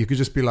app. You could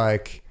just be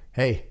like,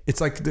 hey,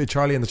 it's like the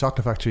Charlie and the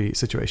Chocolate Factory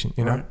situation,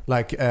 Right.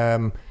 Like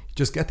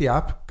Just get the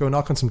app, go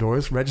knock on some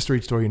doors, register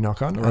each door you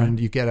knock on, and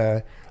you get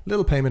a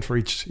little payment for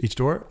each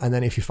door. And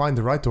then if you find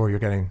the right door, you're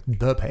getting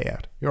the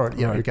payout.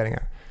 You're getting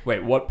it.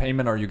 Wait, what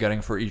payment are you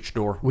getting for each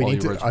door? We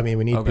need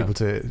people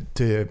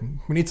to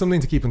we need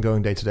something to keep them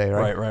going day to day,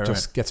 right? Right.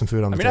 Just get some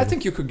food on the table. I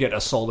think you could get a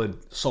solid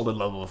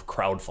level of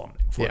crowdfunding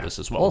for this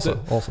as well.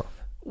 Also.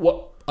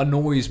 What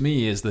annoys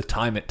me is the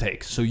time it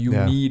takes. So you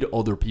need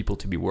other people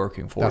to be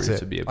working for you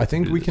to be able to do this. I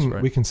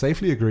think we can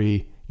safely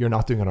agree you're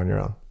not doing it on your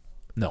own.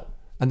 No.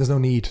 And there's no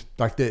need.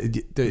 Like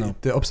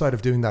the upside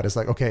of doing that is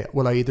like, okay,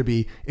 will I either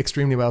be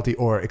extremely wealthy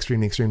or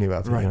extremely, extremely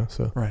wealthy? Right. You know?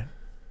 So right.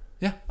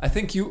 Yeah, I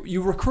think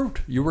you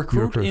recruit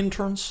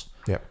interns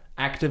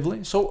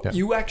actively. So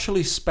you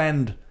actually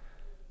spend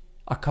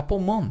a couple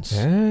months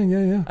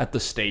at the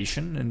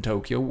station in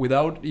Tokyo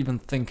without even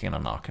thinking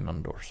of knocking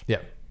on doors. Yeah.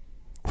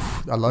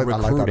 I like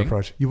that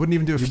approach. You wouldn't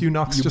even do a few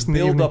knocks just in the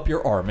evening? You build up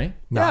your army.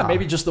 Nah. Yeah,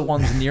 maybe just the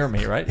ones near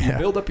me, right? You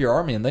build up your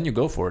army and then you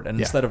go for it. And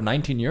instead of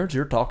 19 years,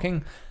 you're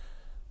talking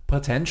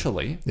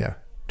potentially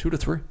 2 to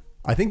 3.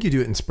 I think you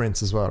do it in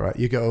sprints as well, right?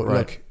 You go,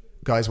 look,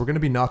 guys, we're going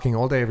to be knocking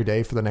all day every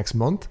day for the next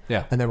month,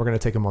 and then we're going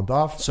to take a month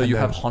off. So you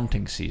have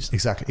hunting season.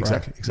 Exactly.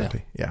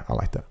 Yeah, I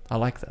like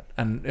that.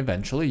 And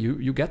eventually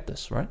you get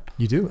this, right?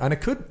 You do. And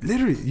it could,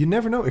 literally, you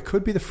never know, it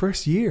could be the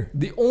first year.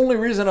 The only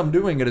reason I'm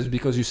doing it is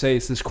because you say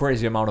it's this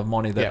crazy amount of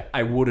money that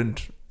I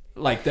wouldn't,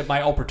 like, that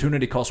my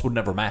opportunity cost would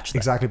never match that.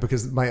 Exactly,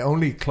 because my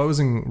only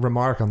closing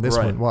remark on this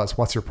one was,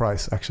 what's your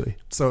price, actually?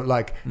 So,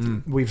 like,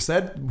 we've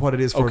said what it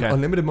is for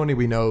unlimited money.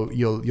 We know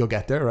you'll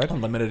get there, right?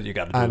 Unlimited, you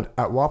got to do and it.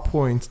 At what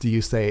point do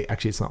you say,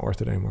 actually, it's not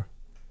worth it anymore?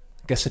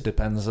 I guess it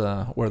depends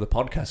where the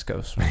podcast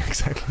goes. Right?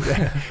 Exactly.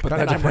 Yeah. But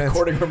then I'm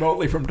recording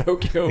remotely from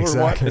Tokyo or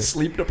what?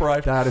 Sleep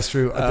deprived. That is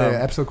true.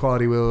 The episode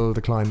quality will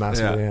decline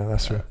massively. Yeah,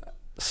 that's true.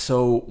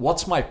 So,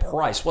 what's my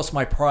price?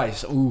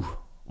 Ooh,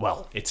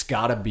 well, it's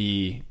got to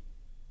be,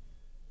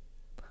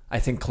 I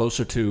think,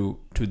 closer to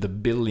the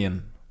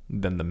billion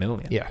than the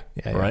million. Yeah.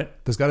 Right?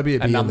 There's got to be a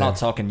billion. And I'm not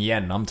talking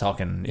yen, I'm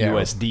talking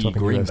USD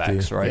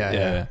greenbacks, right?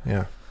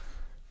 Yeah.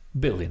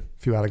 Billion.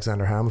 A few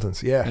Alexander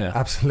Hamiltons. Yeah.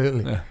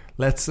 Absolutely. Yeah.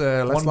 Let's lock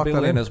that in. 1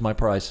 billion is my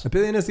price. $1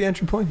 billion is the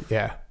entry point?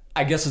 Yeah.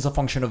 I guess it's a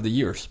function of the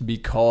years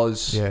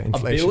because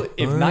inflation.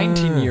 If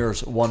 19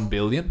 years, 1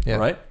 billion,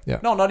 right? Yeah.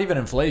 No, not even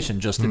inflation,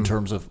 just in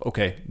terms of,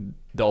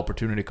 the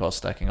opportunity cost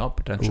stacking up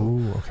potentially.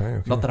 Ooh,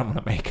 okay. Not that I'm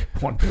going to make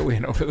 1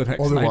 billion over the next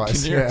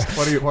 19 years. Yeah.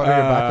 What are your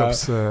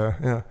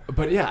backups?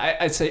 But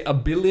I'd say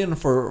 $1 billion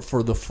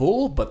for the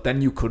full, but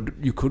then you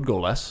could go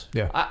less.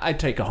 Yeah. I'd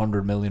take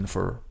 100 million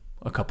for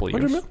a couple of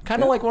years.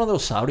 Kind of like one of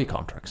those Saudi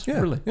contracts. Yeah.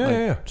 Really.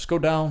 Yeah. Just go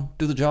down,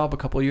 do the job a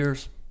couple of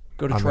years,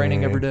 go to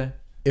training every day.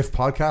 If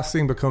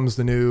podcasting becomes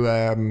the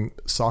new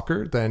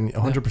soccer, then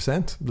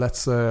 100%.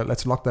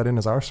 Let's lock that in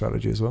as our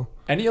strategy as well.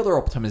 Any other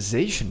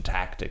optimization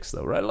tactics,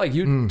 though, right? Like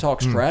you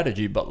talk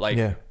strategy, but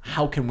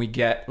how can we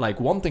get, like,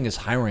 one thing is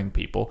hiring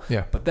people,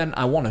 but then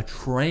I want to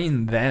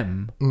train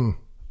them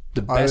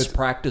the best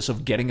practice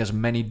of getting as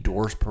many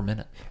doors per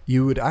minute.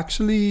 You would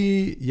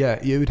actually,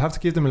 you would have to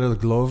give them a little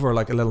glove or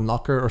like a little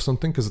knocker or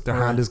something, because their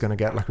hand is going to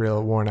get like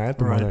real worn out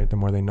the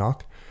more they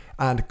knock.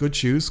 And good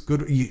shoes,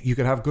 you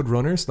could have good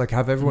runners, like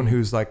have everyone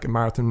who's like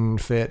marathon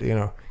fit, you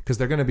know, because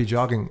they're going to be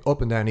jogging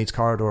up and down each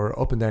corridor,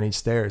 up and down each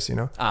stairs, you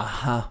know.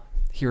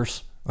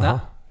 Here's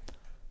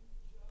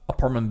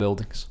apartment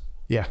buildings.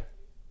 Yeah.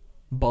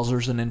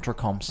 Buzzers and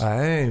intercoms.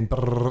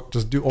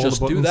 Just do all the buttons.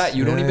 Just do that.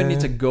 You don't even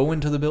need to go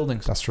into the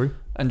buildings. That's true.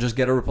 And just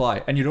get a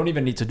reply. And you don't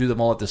even need to do them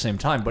all at the same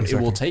time, but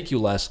it will take you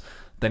less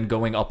than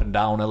going up and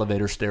down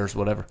elevator, stairs,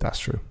 whatever. That's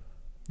true.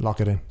 Lock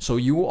it in. So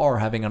you are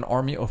having an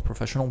army of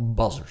professional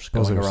buzzers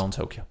going around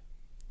Tokyo,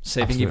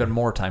 saving even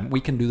more time. We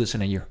can do this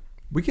in a year.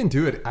 We can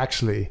do it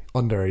actually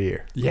under a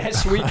year.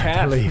 Yes, we can.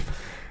 I believe.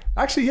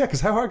 Actually, yeah,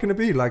 because how hard can it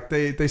be? Like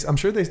I'm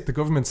sure the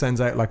government sends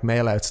out like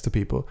mail outs to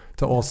people,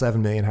 to all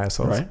 7 million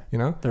households. Right. You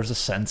know, there's a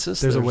census.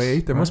 There's a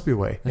way. There must be a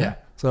way. Yeah.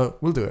 So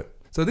we'll do it.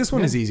 So this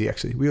one is easy.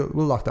 Actually, we'll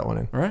lock that one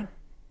in. All right.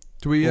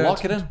 Do we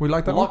lock it in? We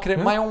like that. Lock one? it in.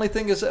 Yeah. My only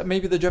thing is that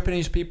maybe the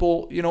Japanese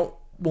people,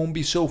 won't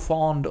be so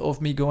fond of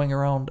me going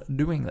around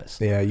doing this.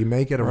 Yeah, you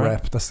may get a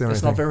rep. That's the only thing.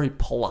 It's not very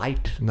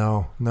polite.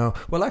 No.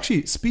 Well,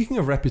 actually, speaking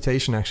of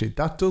reputation,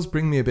 that does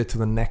bring me a bit to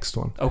the next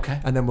one.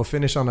 Okay. And then we'll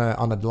finish on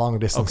a long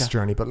distance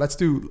journey. But let's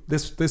do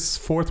this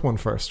fourth one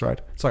first,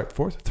 right? Sorry,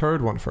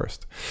 third one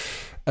first.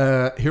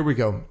 Here we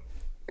go.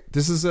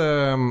 This is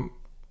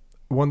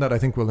one that I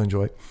think we'll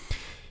enjoy.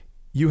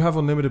 You have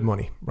unlimited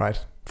money,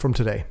 right? From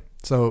today.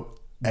 So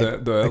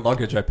the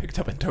luggage I picked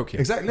up in Tokyo.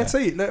 Exactly. Let's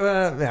say,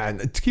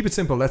 to keep it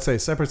simple, let's say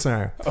separate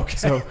scenario. Okay.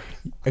 So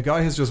a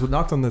guy has just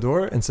knocked on the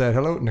door and said,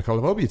 "Hello,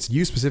 Nicola Bobby, it's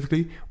you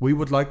specifically. We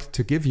would like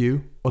to give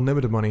you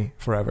unlimited money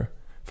forever,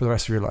 for the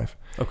rest of your life."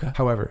 Okay.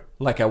 However,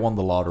 like I won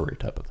the lottery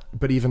type of thing.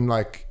 But even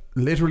like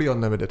literally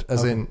unlimited,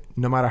 as in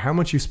no matter how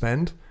much you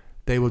spend,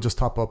 they will just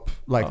top up.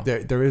 Like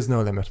there is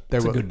no limit.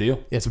 It's a good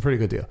deal. It's a pretty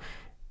good deal.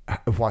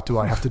 What do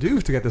I have to do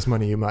to get this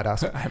money, you might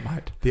ask? I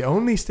might. The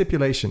only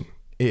stipulation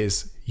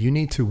is you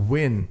need to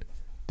win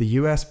the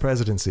US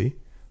presidency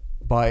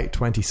by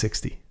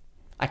 2060.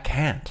 I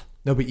can't.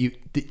 No, but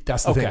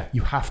that's the thing.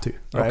 You have to,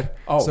 right?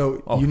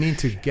 Okay. You need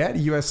to get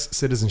US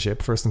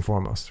citizenship first and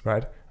foremost,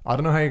 right? I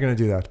don't know how you're going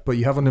to do that, but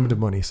you have unlimited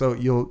money, so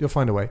you'll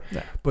find a way.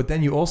 Yeah. But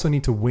then you also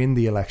need to win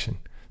the election.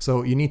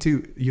 So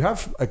you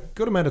have a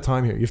good amount of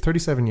time here. You have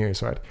 37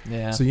 years, right?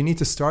 Yeah. So you need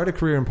to start a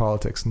career in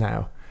politics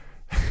now.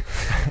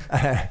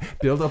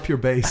 Build up your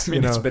base. I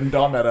mean, it's been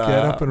done at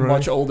a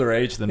much older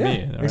age than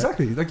me. Right?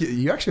 Exactly. Like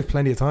you actually have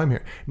plenty of time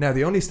here. Now,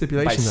 the only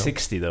stipulation by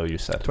 60 though, you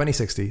said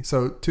 2060.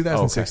 So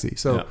 2060. Okay.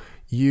 So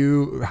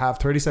you have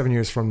 37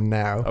 years from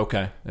now.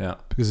 Okay. Yeah.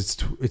 Because it's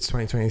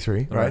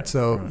 2023, right?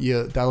 So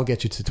that'll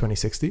get you to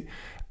 2060.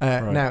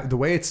 Now, the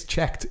way it's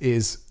checked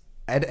is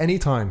at any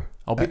time.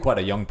 I'll be quite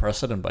a young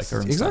president by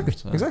current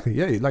standards. Exactly.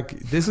 Yeah. Like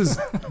this is.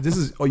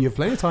 You have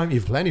plenty of time. You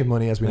have plenty of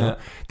money, as we know.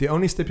 The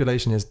only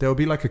stipulation is there'll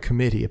be like a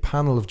committee, a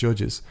panel of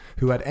judges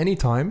who, at any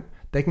time,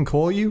 they can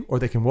call you, or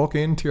they can walk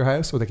into your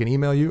house, or they can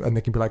email you, and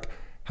they can be like,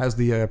 "How's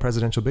the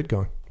presidential bid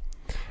going?"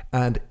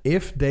 And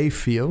if they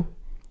feel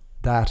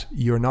that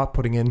you're not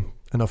putting in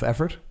enough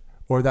effort,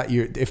 or that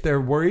if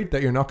they're worried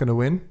that you're not going to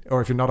win,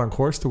 or if you're not on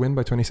course to win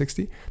by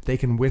 2060, they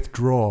can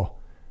withdraw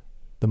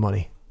the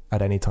money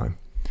at any time.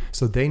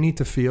 So they need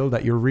to feel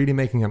that you're really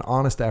making an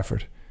honest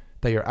effort,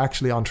 that you're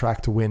actually on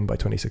track to win by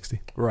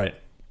 2060. Right.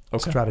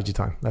 Okay. Strategy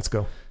time. Let's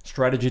go.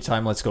 Strategy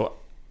time. Let's go.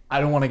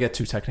 I don't want to get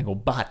too technical,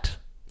 but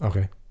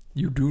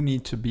you do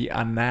need to be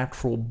a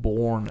natural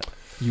born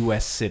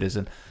US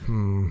citizen.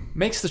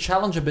 Makes the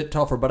challenge a bit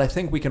tougher, but I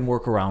think we can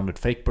work around it.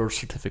 Fake birth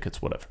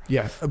certificates, whatever.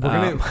 Yeah.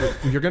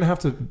 You're going to have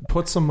to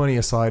put some money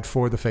aside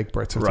for the fake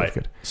birth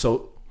certificate. Right.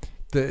 So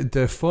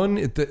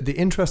the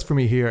interest for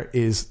me here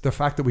is the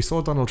fact that we saw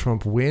Donald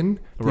Trump win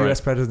the US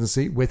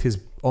presidency with his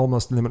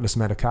almost limitless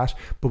amount of cash,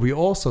 but we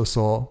also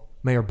saw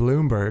Mayor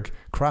Bloomberg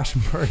crash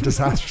and burn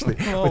disastrously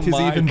with his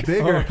even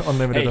bigger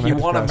unlimited amount of cash. He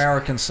won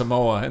American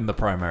Samoa in the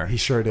primary. He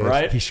sure did.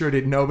 Right? He sure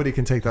did. Nobody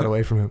can take that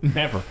away from him.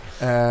 Never.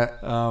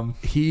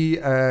 He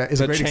is a great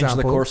example. That changed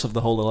the course of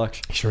the whole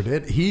election. He sure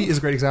did. He is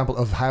a great example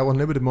of how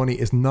unlimited money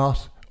is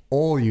not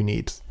all you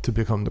need to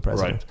become the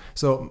president. Right.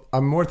 So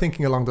I'm more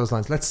thinking along those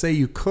lines. Let's say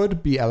you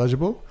could be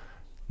eligible.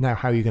 Now,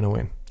 how are you going to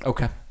win?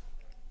 Okay.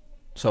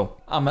 So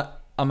I'm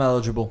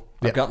eligible.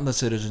 I've gotten the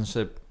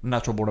citizenship,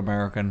 natural born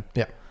American.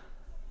 Yeah.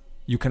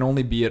 You can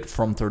only be it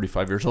from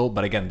 35 years old,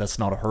 but again, that's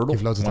not a hurdle.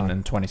 You've loads of time.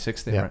 In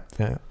 2060, yeah. right?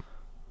 Yeah.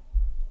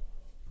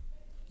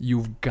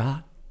 You've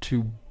got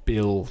to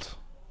build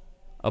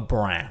a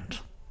brand.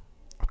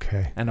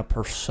 Okay. And a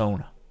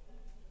persona.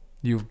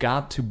 You've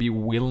got to be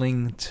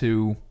willing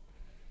to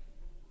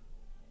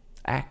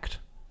act.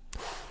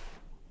 Are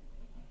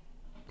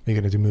you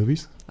going to do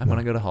movies? I'm going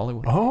to go to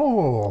Hollywood.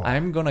 Oh.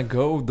 I'm going to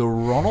go the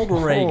Ronald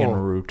Reagan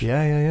route.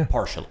 Yeah.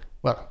 Partially.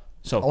 Well,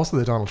 so also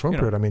the Donald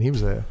Trump route. I mean, he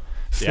was a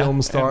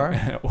film star.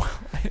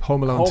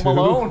 Home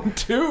Alone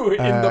 2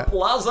 in the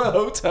Plaza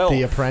Hotel.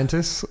 The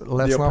Apprentice.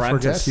 Let's not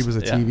forget he was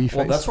a TV face.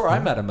 Well, that's where I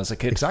met him as a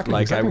kid. Exactly.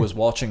 I was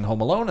watching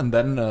Home Alone, and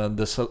then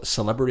the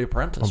Celebrity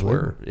Apprentice.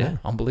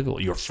 Unbelievable.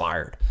 You're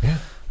fired. Yeah.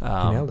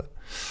 He nailed it.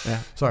 Yeah.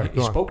 Sorry.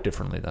 He spoke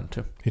differently then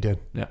too. He did.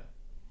 Yeah.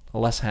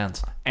 Less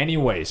hands.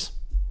 Anyways,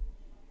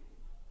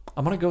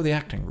 I'm gonna go the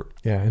acting route.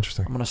 Yeah,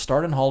 interesting. I'm gonna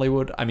start in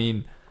Hollywood. I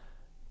mean,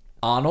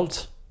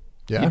 Arnold.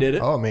 Yeah. He did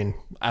it. Oh, I mean,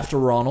 after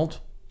Ronald.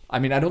 I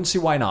mean, I don't see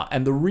why not.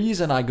 And the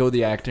reason I go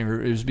the acting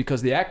route is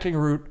because the acting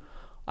route,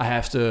 I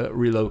have to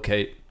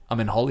relocate. I'm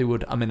in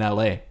Hollywood. I'm in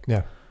LA.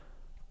 Yeah.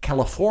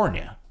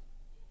 California,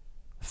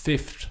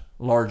 5th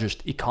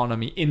largest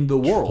economy in the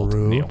world.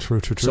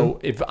 True. So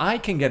if I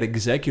can get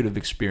executive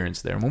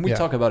experience there, and when we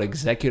talk about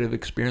executive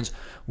experience,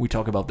 we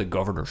talk about the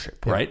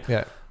governorship, right?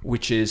 Yeah.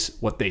 Which is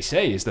what they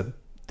say is the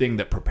thing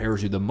that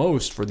prepares you the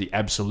most for the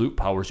absolute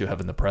powers you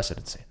have in the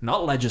presidency.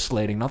 Not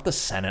legislating, not the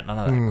Senate, none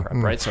of that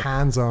crap, right? So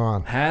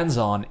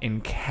hands-on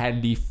in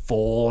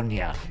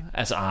California,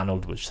 as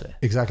Arnold would say.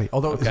 Exactly.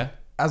 Although,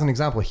 as an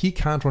example, he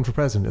can't run for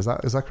president.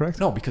 Is that correct?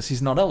 No, because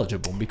he's not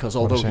eligible. Because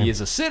although he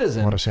is a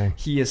citizen, what a shame.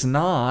 He is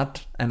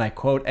not, and I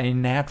quote, a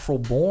natural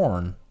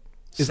born.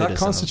 Is that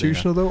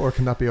constitutional though, or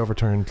can that be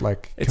overturned?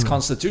 It's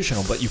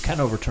constitutional, but you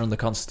can overturn the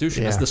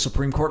Constitution, as the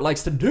Supreme Court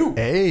likes to do.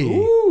 Hey,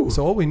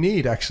 so all we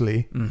need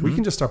actually, we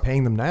can just start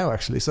paying them now.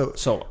 Actually,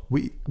 so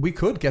we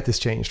could get this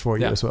changed for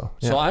you as well.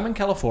 Yeah. So I'm in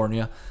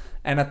California,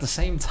 and at the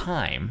same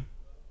time,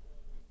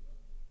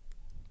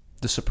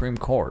 the Supreme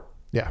Court.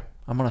 Yeah.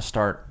 I'm going to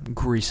start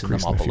greasing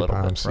them up a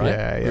little bit, right?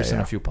 Yeah, greasing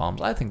a few palms.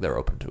 I think they're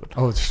open to it.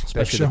 Oh,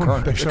 especially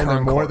they've shown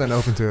they're more than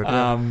open to it.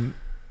 Yeah.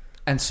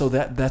 And so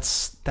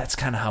that's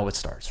kind of how it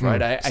starts,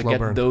 right? I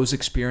get those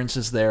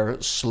experiences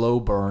there, slow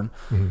burn,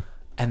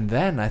 and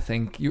then I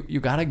think you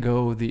got to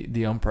go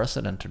the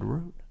unprecedented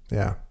route.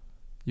 Yeah,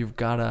 you've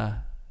got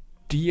to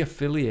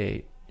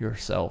de-affiliate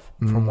yourself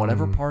from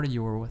whatever party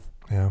you were with.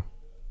 Yeah,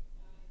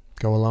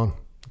 go alone.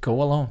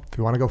 Go alone. If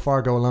you want to go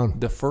far, go alone.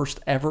 The first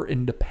ever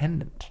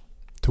independent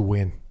to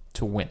win.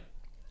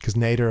 Because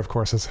Nader, of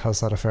course, has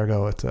had a fair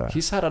go at...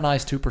 He's had a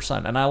nice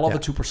 2%, and I love the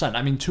 2%.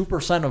 I mean,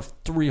 2% of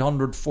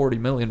 340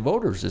 million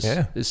voters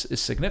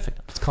is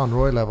significant. It's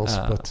Conroy levels,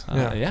 but...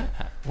 Yeah.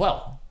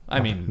 Well, I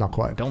mean, not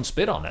quite. Don't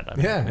spit on it. I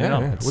mean,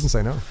 yeah. Wouldn't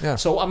say no. Yeah.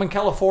 So I'm in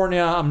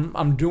California.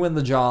 I'm doing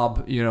the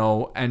job,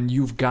 and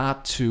you've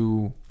got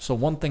to. So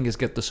one thing is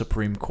get the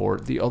Supreme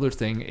Court. The other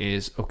thing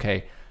is,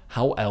 okay,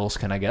 how else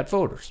can I get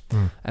voters?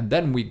 And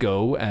then we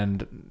go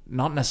and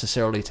not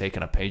necessarily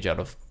taking a page out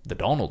of the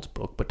Donald's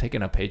book, but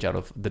taking a page out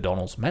of the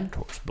Donald's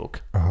mentor's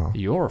book,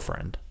 your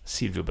friend,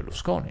 Silvio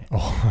Berlusconi.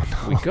 Oh,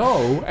 no. We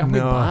go and we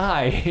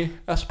buy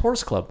a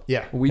sports club.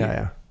 Yeah. We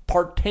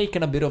partake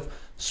in a bit of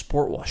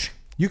sport washing.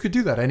 You could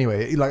do that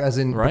anyway. Like, as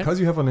in, because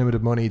you have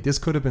unlimited money, this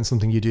could have been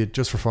something you did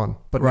just for fun.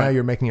 But now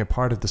you're making it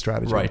part of the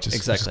strategy. Right, which is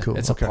exactly. cool.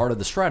 It's a part of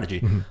the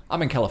strategy.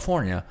 I'm in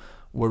California.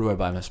 Where do I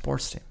buy my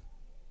sports team?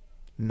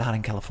 Not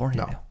in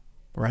California now,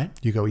 right?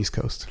 You go East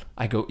Coast.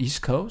 I go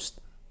East Coast,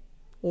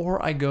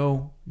 or I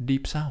go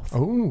Deep South.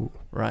 Oh.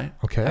 Right?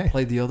 Okay. I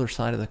play the other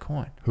side of the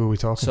coin. Who are we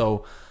talking?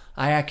 So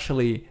I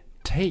actually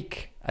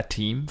take a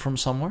team from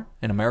somewhere.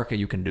 In America,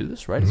 you can do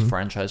this, right? It's a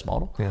franchise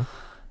model. Yeah.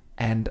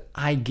 And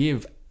I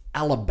give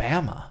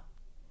Alabama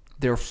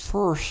their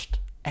first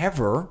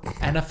ever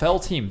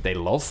NFL team. They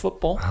love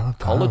football,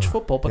 college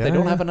football, but they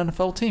don't have an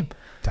NFL team.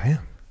 Damn.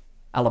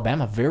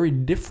 Alabama, very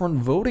different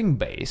voting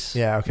base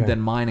than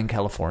mine in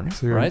California,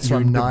 right? So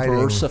I'm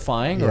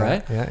diversifying,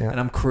 right? Yeah. And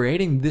I'm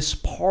creating this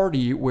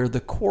party where the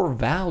core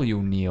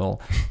value,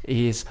 Neil,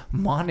 is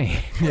money.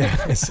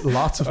 It's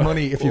lots of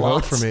money if you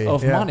vote for me.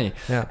 Lots of money.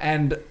 Yeah.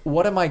 And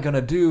what am I going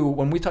to do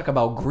when we talk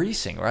about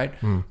greasing, right?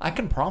 I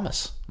can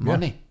promise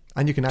money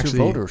and you can actually,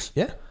 to voters.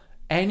 Yeah.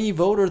 Any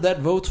voter that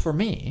votes for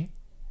me,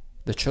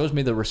 that shows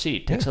me the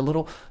receipt, takes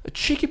a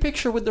cheeky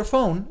picture with their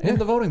phone in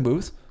the voting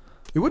booth.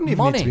 It wouldn't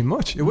even need to be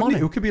much.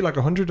 It could be like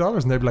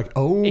 $100 and they'd be like,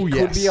 it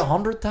could be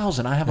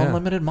 100,000. I have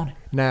unlimited money.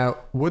 Now,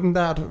 wouldn't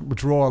that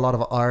draw a lot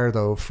of ire,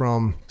 though,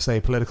 from, say,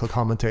 political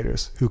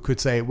commentators who could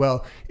say,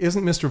 well,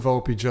 isn't Mr.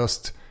 Volpe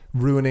just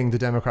ruining the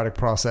democratic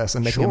process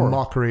and making a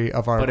mockery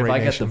of our great nation? But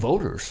if I get the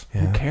voters,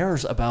 who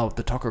cares about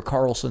the Tucker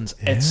Carlsons,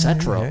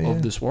 etc.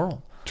 of this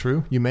world?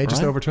 True. You may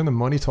just overturn the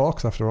money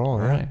talks after all.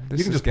 Right. This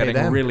you can just pay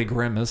them. Really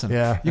grim, isn't it?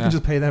 Yeah. You can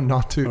just pay them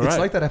not to. It's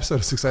like that episode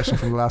of Succession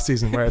from the last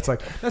season where it's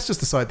like, let's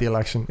just decide the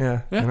election.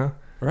 Yeah. You know?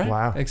 Right.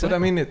 Wow. Exactly. But I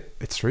mean,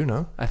 it's true,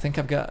 no? I think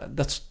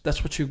that's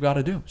what you've got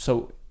to do.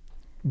 So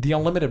the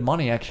unlimited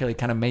money actually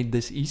kind of made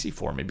this easy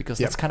for me because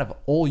that's kind of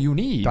all you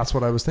need. That's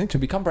what I was thinking. To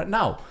become president.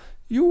 Now,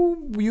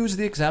 you use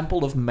the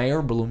example of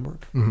Mayor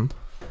Bloomberg.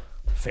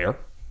 Fair.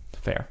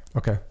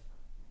 Okay.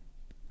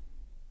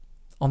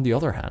 On the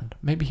other hand,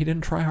 maybe he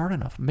didn't try hard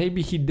enough.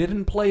 Maybe he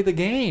didn't play the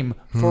game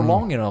for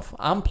long enough.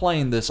 I'm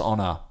playing this on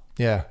a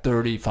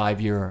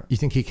 35-year You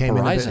think he came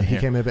in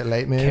a bit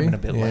late, maybe? Came in a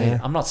bit late.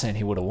 I'm not saying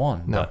he would have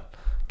won, but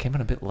came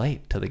in a bit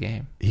late to the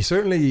game. He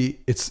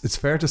certainly, it's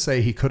fair to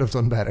say he could have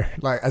done better.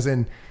 Like, as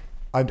in,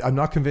 I'm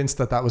not convinced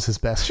that was his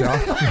best shot.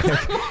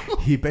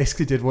 He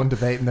basically did one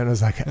debate and then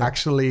was like,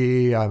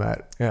 actually, I'm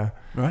out. Yeah.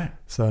 Right.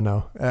 So,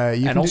 no.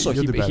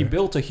 He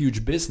built a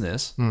huge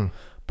business,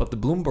 but the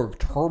Bloomberg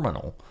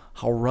terminal,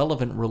 how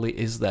relevant really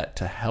is that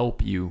to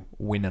help you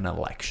win an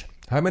election?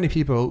 How many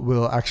people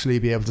will actually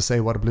be able to say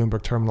what a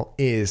Bloomberg terminal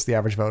is, the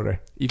average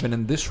voter? Even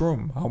in this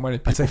room, how many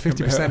people? I'd say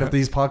 50% of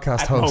these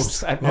podcast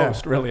hosts. At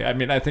most, really. I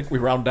mean, I think we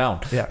round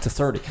down to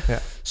 30. Yeah.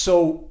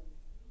 So,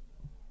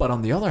 but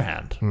on the other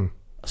hand,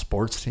 a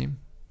sports team,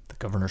 the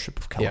governorship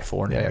of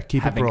California,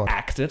 keep having it broad.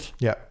 acted,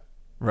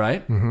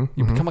 right?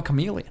 You become a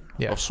chameleon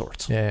of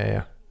sorts.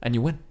 Yeah. And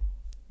you win.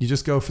 You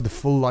just go for the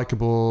full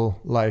likable,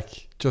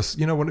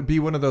 be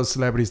one of those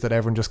celebrities that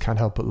everyone just can't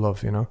help but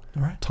love,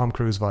 Right. Tom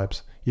Cruise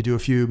vibes. You do a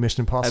few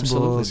Mission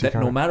Impossible.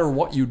 Absolutely. No matter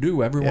what you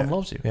do, everyone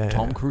loves you.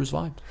 Tom Cruise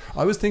vibes.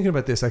 I was thinking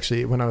about this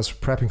actually when I was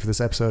prepping for this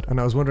episode, and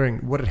I was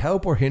wondering, would it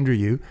help or hinder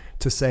you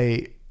to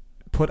say,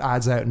 put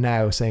ads out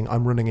now saying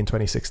I'm running in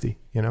 2060,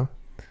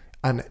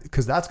 And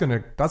because that's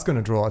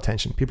gonna draw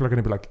attention. People are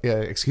going to be like,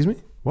 excuse me?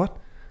 What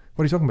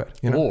are you talking about?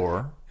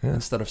 Or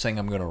instead of saying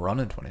I'm going to run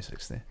in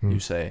 2060, you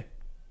say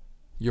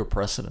you're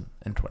president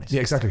in 2060. Yeah,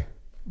 exactly.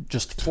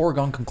 Just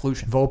foregone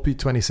conclusion. Volpe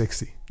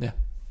 2060. Yeah.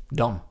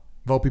 Done.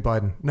 Volpe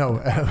Biden. No.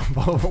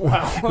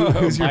 Wow.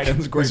 Who's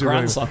Biden's great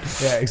grandson.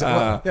 Yeah,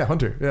 exactly.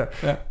 Hunter.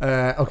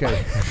 Yeah.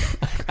 Okay.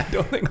 I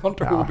don't think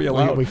Hunter will be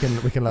allowed. We can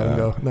let him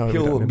go. No,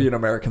 he'll be an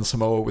American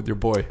Samoa with your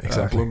boy,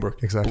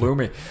 Bloomberg. Exactly.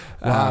 Bloomy.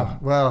 Wow.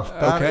 Well,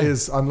 that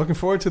is. I'm looking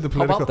forward to the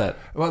political. How about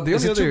that? Well,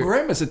 is it too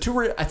grim? Is it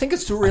too? I think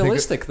it's too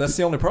realistic. That's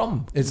the only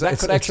problem. That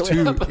could actually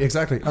happen.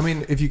 Exactly. I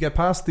mean, if you get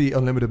past the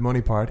unlimited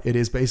money part, it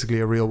is basically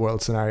a real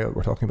world scenario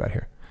we're talking about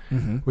here.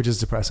 Which is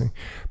depressing.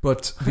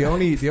 But the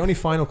only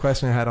final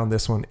question I had on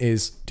this one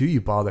is, do you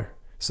bother?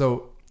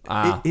 So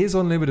it is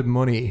unlimited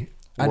money,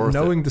 and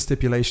knowing the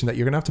stipulation that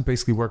you're going to have to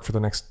basically work for the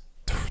next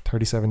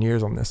 37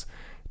 years on this,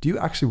 do you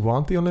actually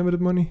want the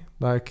unlimited money?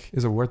 Like,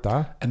 is it worth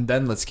that? And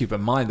then let's keep in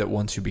mind that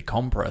once you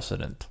become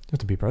president, you have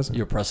to be president.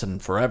 You're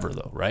president forever,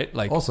 though, right?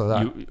 Like, also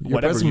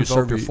that you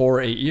serve your 4 or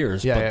 8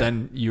 years, but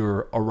then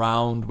you're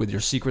around with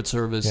your Secret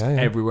Service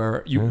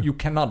everywhere. You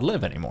cannot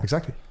live anymore.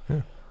 Exactly.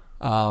 Yeah.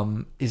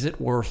 Is it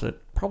worth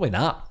it? Probably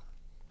not.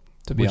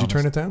 To be honest. Would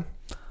you turn it down?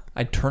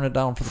 I'd turn it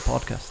down for the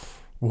podcast.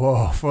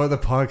 Whoa, for the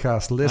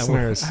podcast,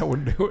 listeners. I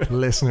would do it.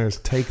 Listeners,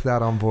 take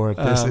that on board.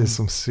 This is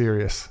some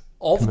serious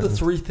Of the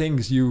 3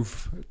 things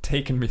you've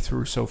taken me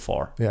through so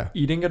far. Yeah.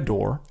 Eating a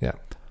door. Yeah.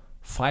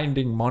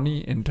 Finding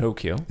money in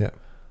Tokyo. Yeah.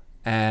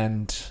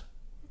 And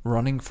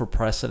running for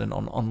president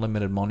on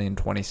unlimited money in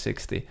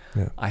 2060.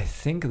 Yeah. I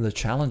think the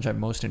challenge I'm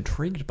most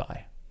intrigued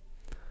by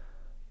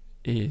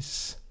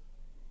is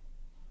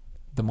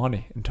the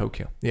money in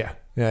Tokyo. Yeah.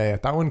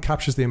 That one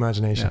captures the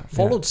imagination. Yeah.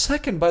 Followed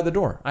second by the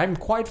door. I'm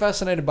quite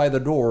fascinated by the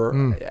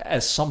door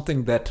as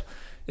something that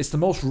is the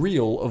most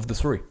real of the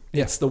 3.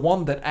 Yeah. It's the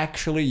one that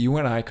actually you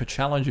and I could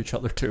challenge each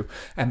other to,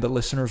 and the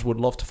listeners would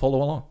love to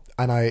follow along.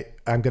 And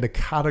I'm going to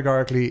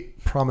categorically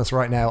promise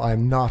right now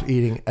I'm not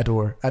eating a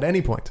door at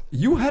any point.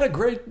 You had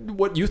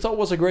what you thought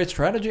was a great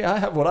strategy. I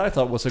have what I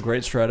thought was a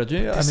great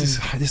strategy.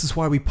 This is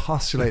why we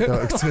postulate,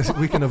 though.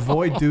 We can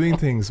avoid doing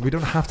things. We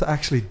don't have to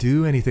actually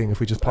do anything if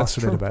we just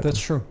postulate about it.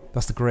 That's true.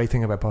 That's the great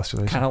thing about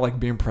postulation. Kind of like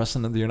being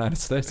president of the United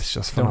States. It's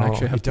just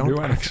phenomenal. You don't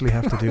actually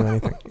have to do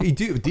anything.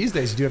 These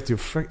days, you do have to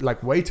do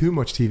way too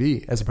much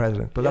TV as a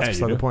president, but that's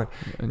beside the point.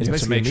 And you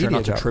have to make sure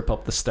not to trip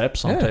up the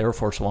steps onto Air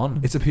Force One.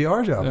 It's a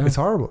PR job. Yeah. It's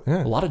horrible.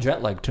 Yeah. A lot of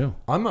jet lag too.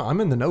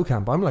 I'm in the no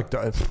camp. I'm like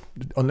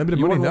unlimited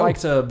you money. You wouldn't like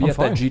to be I'm at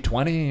fine. that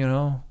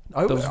G20,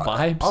 those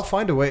vibes. I'll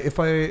find a way if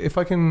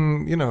I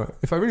can,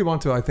 if I really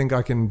want to. I think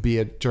I can be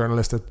a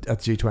journalist at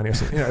G20 or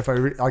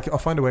something. I'll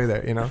find a way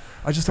there.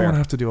 I just don't want to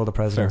have to do all the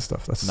president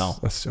stuff.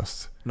 That's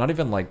just not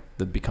even like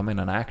the becoming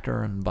an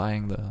actor and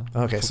buying the.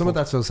 Okay, some of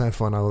that will sound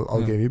fun.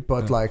 I'll give you,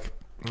 but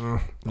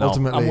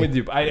ultimately, I'm with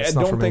you. I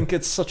don't think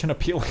it's such an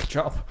appealing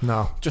job.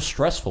 No, just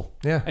stressful.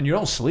 Yeah, and you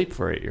don't sleep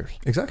for 8 years.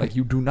 Exactly, like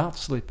you do not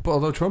sleep. But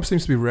although Trump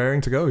seems to be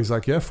raring to go, he's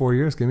like, 4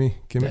 years, get me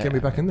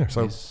back in there.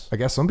 So I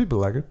guess some people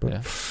like it,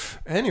 but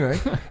anyway,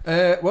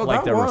 well, like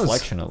that their was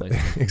reflection at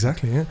least.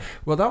 Exactly. Yeah.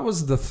 Well, that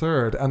was the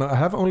third, and I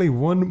have only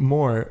one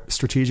more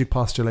strategic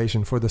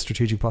postulation for the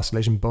strategic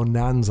postulation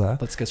bonanza.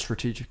 Let's get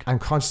strategic. I'm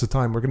conscious of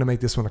time. We're going to make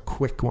this one a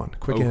quick one,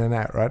 in and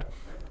out, right?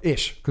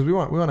 Ish, because we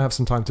want to have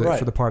some time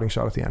for the parting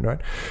shot at the end,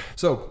 right?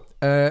 So,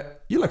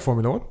 you like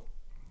Formula One?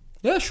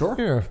 Yeah, sure.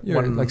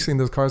 You're like seeing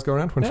those cars go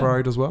around when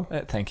Ferrari does well.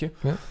 Thank you.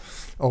 Yeah,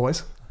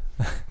 always.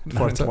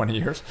 Not in 20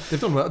 years. They've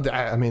done well.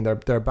 I mean,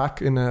 they're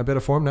back in a bit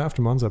of form now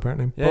after Monza,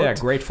 apparently. Yeah,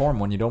 great form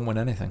when you don't win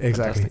anything.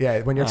 Exactly. Fantastic.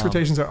 Yeah, when your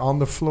expectations are on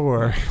the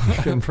floor, you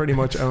can pretty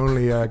much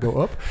only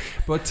go up.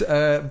 But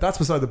that's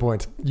beside the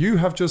point. You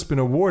have just been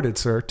awarded,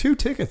 sir, 2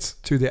 tickets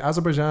to the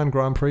Azerbaijan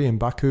Grand Prix in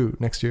Baku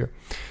next year.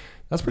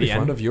 That's pretty fun.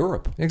 The end of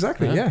Europe.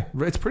 Exactly, yeah.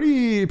 It's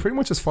pretty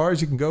much as far as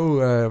you can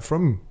go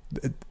from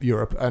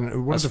Europe.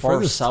 And one as of the far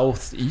furthest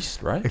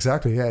southeast, right?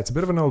 Exactly, yeah. It's a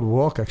bit of an old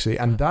walk, actually.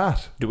 And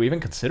that... Do we even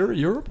consider it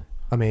Europe?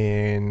 I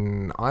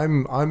mean,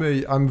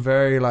 I'm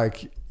very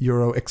like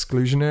Euro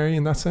exclusionary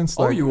in that sense.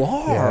 Like, you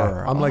are?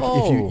 Yeah. I'm like,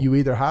 if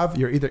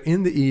you're either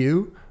in the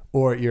EU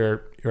or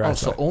you're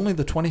outside. So only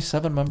the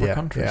 27 member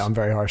countries. Yeah, I'm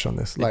very harsh on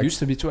this. It used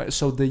to be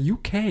so the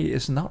UK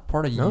is not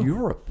part of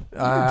Europe.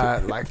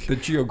 Like the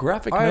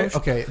geographic notion.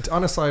 Okay,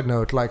 on a side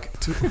note,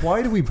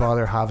 why do we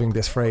bother having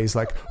this phrase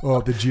like,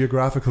 the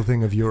geographical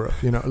thing of Europe?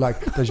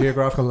 Like the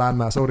geographical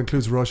landmass. It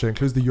includes Russia,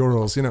 includes the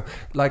Urals.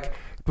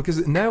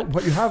 Because now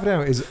what you have now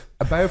is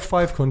about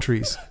 5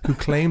 countries who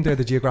claim they're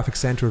the geographic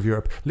center of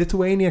Europe.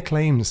 Lithuania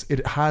claims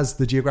it has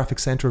the geographic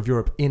center of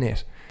Europe in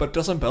it. But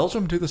doesn't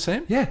Belgium do the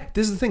same? Yeah,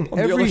 this is the thing. On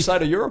the other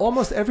side of Europe?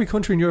 Almost every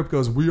country in Europe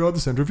goes, we are the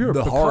center of Europe.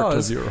 The heart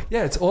of Europe.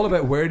 Yeah, it's all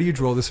about where do you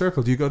draw the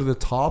circle? Do you go to the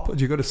top?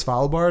 Do you go to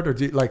Svalbard? Or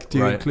do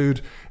you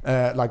include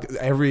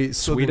every...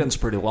 Sweden's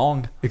pretty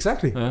long.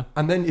 Exactly. Yeah.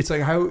 And then it's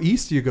like, how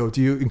east do you go?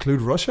 Do you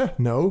include Russia?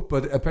 No,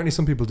 but apparently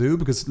some people do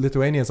because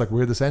Lithuania is like,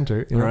 we're the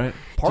center. Right.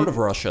 Part of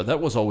Russia.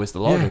 That was always the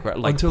logic, right?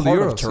 Like until part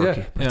the Euros, of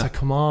Turkey. Yeah. But it's like,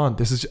 come on.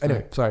 This is...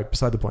 Anyway, sorry,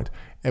 beside the point.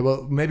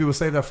 Well, maybe we'll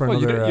save that for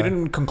another... You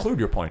didn't conclude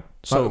your point.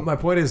 So my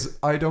point is,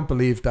 I don't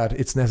believe that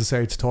it's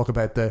necessary to talk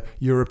about the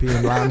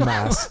European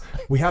landmass.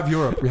 We have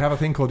Europe. We have a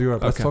thing called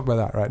Europe. Let's talk about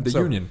that, right? The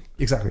Union.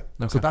 Exactly.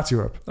 Okay. So that's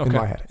Europe in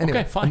my head.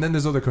 Anyway, fine. And then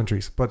there's other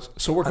countries. But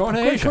so we're going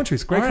to great Asia.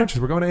 Countries. Great countries.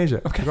 We're going to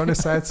Asia. Okay. We're going to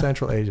South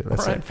Central Asia.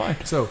 Let's say. Fine.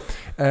 So,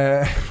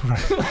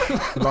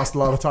 lost a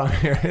lot of time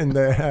here in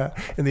the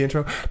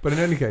intro. But in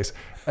any case,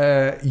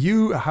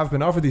 you have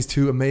been offered these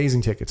 2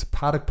 amazing tickets,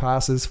 paddock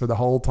passes for the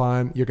whole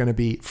time. You're going to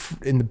be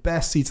in the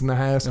best seats in the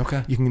house.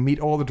 Okay. You can meet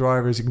all the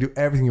drivers. You can do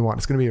everything you want.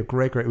 It's going to be a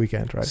great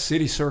weekend, right?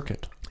 City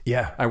circuit.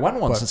 Yeah. I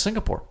went once in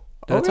Singapore.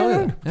 Did I tell you?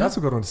 Yeah. That's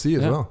a good one to see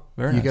as well.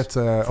 Very you nice.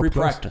 Get free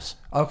practice.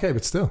 Okay,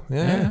 but still.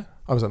 Yeah.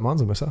 I was at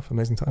Monza myself.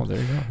 Amazing times. Well, there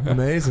you go.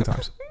 Amazing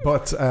times.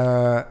 But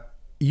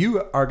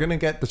you are going to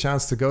get the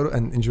chance to go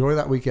and enjoy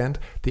that weekend.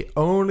 The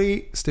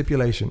only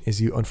stipulation is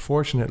you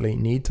unfortunately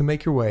need to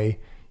make your way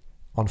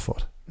on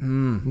foot.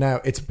 Now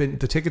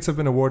the tickets have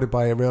been awarded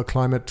by a real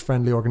climate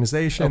friendly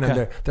organization,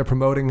 and they're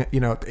promoting,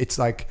 it's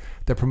like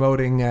they're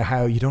promoting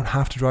how you don't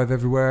have to drive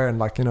everywhere,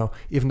 and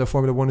even though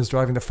Formula One is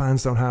driving, the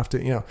fans don't have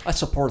to. I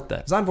support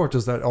that. Zandvoort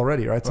does that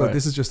already, right? So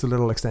this is just a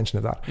little extension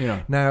of that.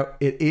 Yeah. Now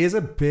it is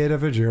a bit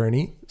of a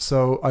journey,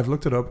 so I've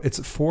looked it up.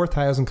 It's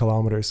 4,000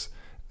 kilometers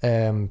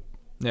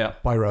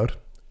by road,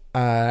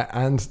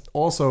 and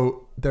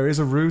also there is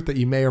a route that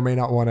you may or may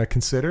not want to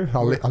consider.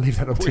 I'll leave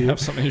that up to you. We have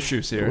some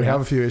issues here. We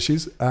have a few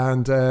issues.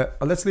 And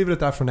let's leave it at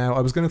that for now.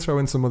 I was going to throw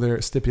in some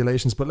other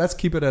stipulations, but let's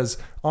keep it as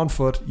on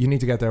foot. You need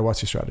to get there.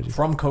 What's your strategy?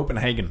 From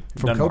Copenhagen,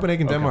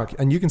 Denmark.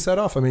 And you can set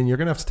off. I mean, you're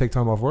going to have to take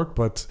time off work,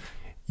 but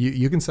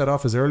you can set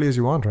off as early as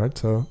you want, right?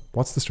 So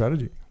what's the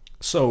strategy?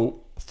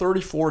 So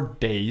 34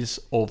 days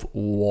of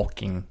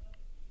walking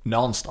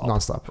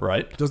non-stop,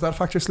 right? Does that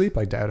factor sleep?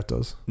 I doubt it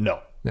does. No.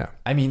 Yeah.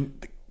 I mean,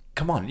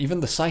 come on, even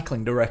the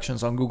cycling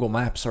directions on Google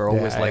Maps are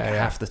always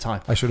half the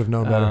time. I should have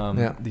known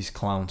better. These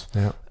clowns.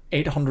 Yeah.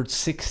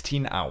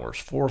 816 hours,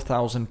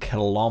 4,000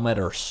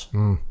 kilometers.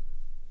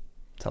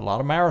 It's a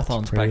lot of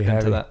marathons packed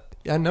into that.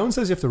 Yeah, no one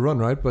says you have to run,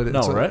 right? But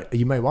right?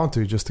 You may want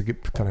to just to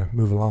kind of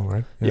move along,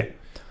 right? Yeah.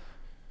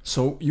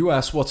 So you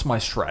asked, what's my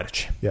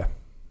strategy? Yeah.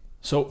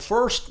 So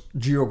first,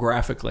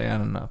 geographically,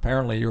 and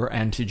apparently you're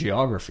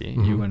anti-geography,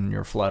 you and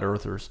your flat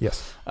earthers.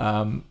 Yes.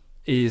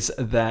 Is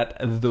that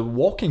the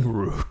walking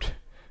route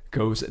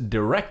goes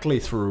directly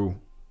through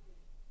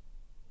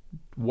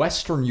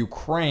western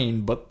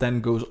Ukraine, but then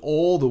goes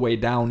all the way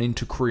down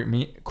into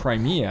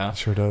Crimea.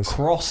 Sure does.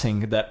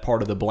 Crossing that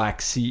part of the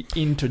Black Sea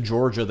into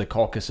Georgia, the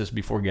Caucasus,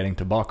 before getting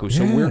to Baku.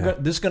 So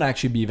this is going to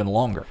actually be even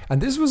longer.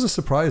 And this was a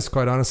surprise,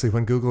 quite honestly,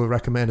 when Google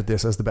recommended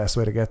this as the best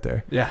way to get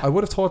there. Yeah. I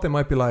would have thought they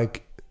might be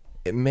like,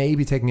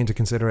 maybe taking into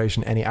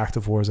consideration any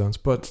active war zones,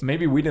 but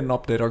maybe we didn't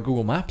update our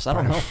Google Maps. I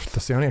don't know.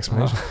 That's the only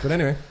explanation. But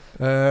anyway,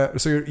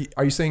 so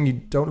are you saying you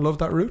don't love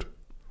that route?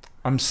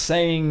 I'm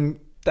saying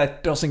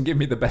that doesn't give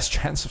me the best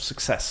chance of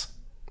success.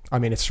 I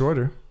mean, it's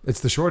shorter. It's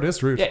the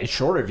shortest route. Yeah, it's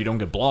shorter if you don't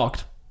get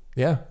blocked.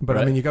 Yeah, but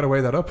right. I mean, you got to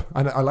weigh that up.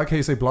 And I like how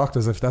you say blocked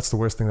as if that's the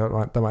worst thing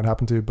that might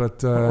happen to you.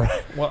 But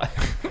well,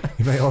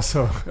 you may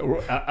also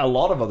a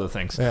lot of other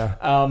things. Yeah.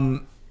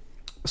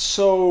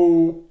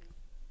 So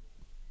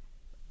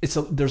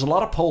there's a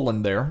lot of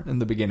Poland there in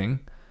the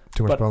beginning.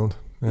 Too much Poland.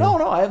 Yeah.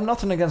 No, I have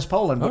nothing against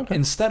Poland. But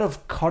instead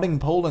of cutting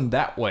Poland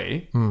that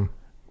way,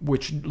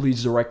 which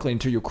leads directly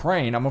into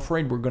Ukraine, I'm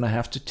afraid we're going to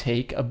have to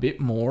take a bit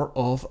more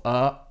of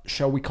a,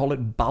 shall we call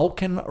it,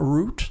 Balkan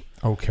route.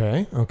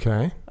 Okay.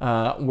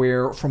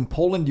 Where from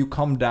Poland you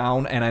come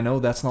down, and I know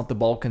that's not the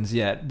Balkans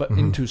yet, but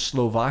into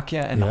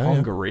Slovakia and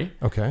Hungary.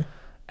 Yeah. Okay.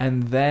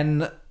 And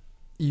then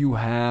you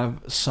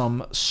have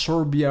some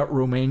Serbia,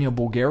 Romania,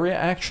 Bulgaria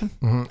action.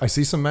 I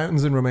see some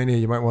mountains in Romania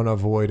you might want to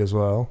avoid as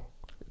well.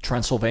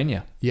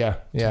 Transylvania. Yeah.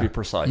 To be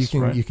precise.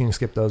 You can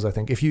skip those, I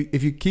think. If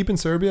you keep in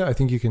Serbia, I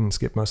think you can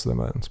skip most of the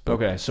mountains. But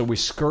okay, so we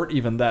skirt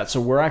even that. So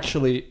we're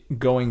actually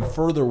going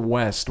further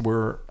west.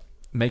 We're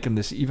making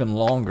this even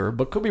longer,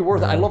 but could be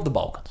worth it. I love the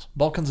Balkans.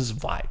 Balkans is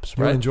vibes,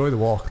 right? You'll enjoy the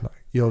walk. Like,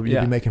 you'll be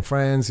making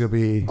friends. You'll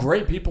be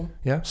great people.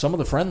 Yeah, some of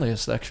the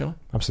friendliest actually.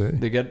 Absolutely.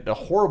 They get a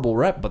horrible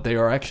rep, but they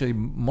are actually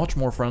much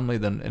more friendly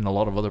than in a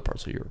lot of other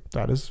parts of Europe.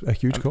 That is a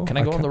huge call. Can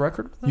I go on the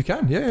record with that? You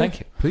can. Yeah. Thank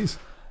you. Please.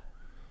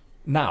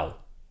 Now,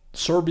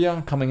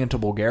 Serbia coming into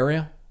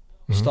Bulgaria.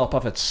 Stop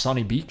off at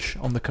Sunny Beach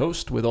on the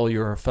coast with all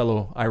your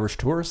fellow Irish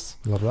tourists.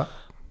 Love that.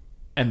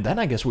 And then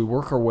I guess we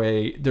work our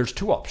way. There's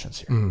two options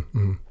here.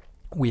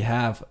 We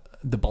have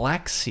the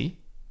Black Sea,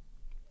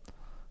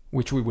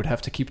 which we would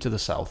have to keep to the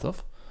south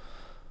of.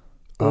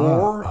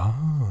 Or,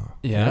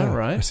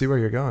 right. I see where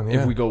you're going.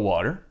 Yeah. If we go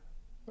water.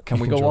 Can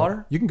we go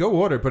water? You can go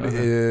water, but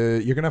you're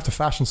going to have to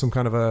fashion some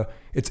kind of a...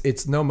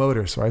 It's no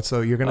motors, right?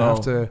 So you're going to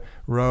have to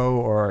row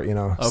or,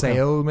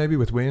 sail maybe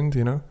with wind,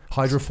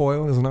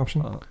 Hydrofoil is an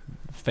option.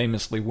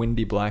 Famously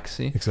windy Black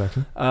Sea.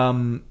 Exactly.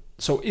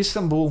 So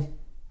Istanbul...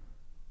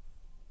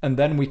 And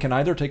then we can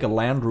either take a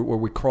land route where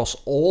we cross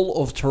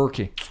all of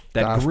Turkey,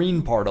 that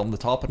green part on the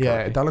top of Turkey.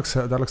 Yeah, that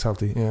looks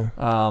healthy. Yeah.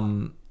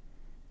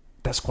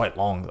 That's quite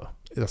long though.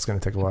 That's going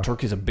to take a while.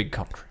 Turkey's a big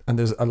country, and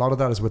there's a lot of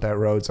that is without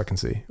roads. I can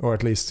see, or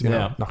at least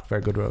not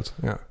very good roads.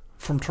 Yeah.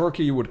 From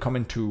Turkey, you would come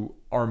into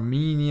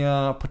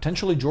Armenia,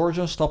 potentially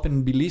Georgia. Stop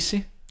in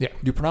Tbilisi. Yeah.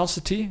 Do you pronounce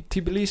the T?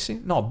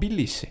 Tbilisi? No,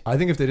 Tbilisi. I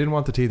think if they didn't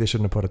want the T, they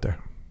shouldn't have put it there.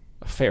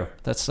 Fair.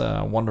 That's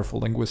a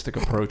wonderful linguistic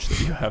approach that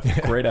you have.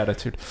 Great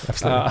attitude.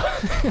 Absolutely.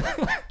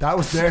 That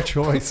was their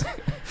choice.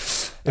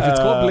 If it's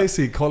called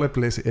Tbilisi, call it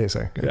Tbilisi.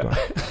 Sorry.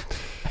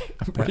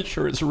 I'm pretty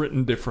sure it's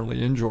written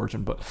differently in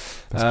Georgian, but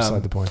that's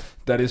beside the point.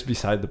 That is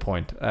beside the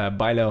point.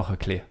 Baile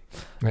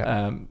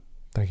yeah.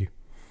 Thank you.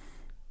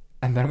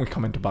 And then we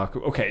come into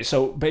Baku. Okay,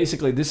 so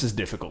basically this is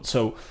difficult.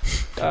 So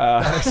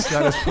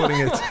that is putting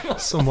it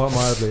somewhat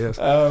mildly, yes.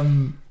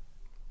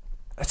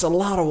 It's a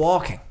lot of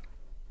walking.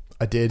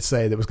 I did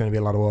say there was going to be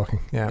a lot of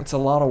walking. Yeah, it's a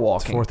lot of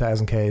walking.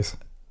 4,000 Ks.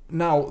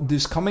 Now,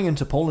 this coming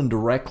into Poland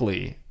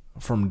directly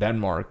from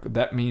Denmark,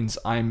 that means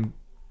I'm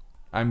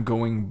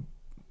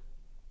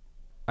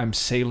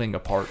sailing a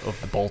part of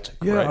the Baltic.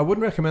 Yeah, right? I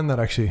wouldn't recommend that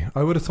actually.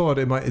 I would have thought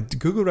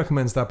Google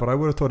recommends that, but I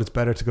would have thought it's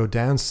better to go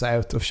down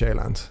south of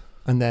Zeeland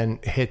and then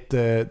hit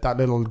that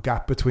little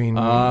gap between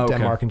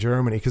Denmark and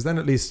Germany, because then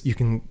at least you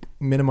can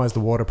minimize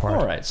the water part.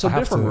 All right, so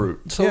different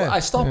route. So I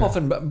stop off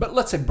but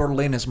let's say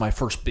Berlin is my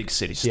first big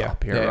city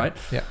stop here, right?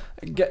 Yeah.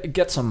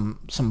 Get some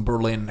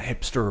Berlin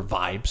hipster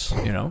vibes,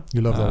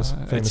 You love those.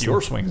 It's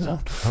your swing zone.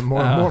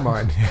 More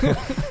mine.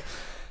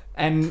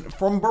 And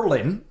from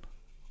Berlin,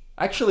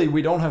 Actually,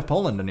 we don't have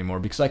Poland anymore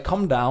because I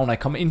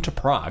come into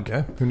Prague.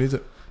 Yeah, who needs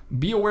it?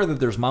 Be aware that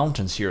there's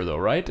mountains here, though,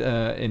 right?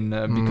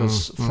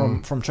 Because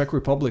from Czech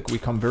Republic, we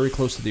come very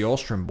close to the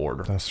Austrian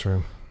border. That's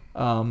true.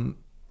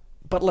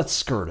 But let's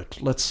skirt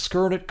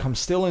it. Come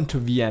still into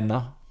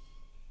Vienna,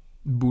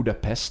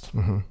 Budapest.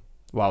 Mm-hmm.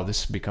 Wow,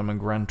 this is becoming a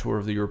grand tour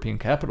of the European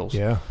capitals.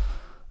 Yeah.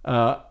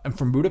 And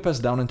from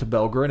Budapest down into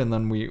Belgrade, and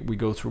then we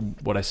go through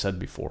what I said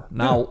before.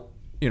 Now,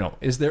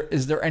 is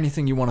there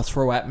anything you want to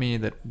throw at me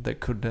that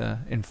could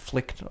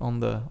inflict on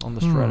the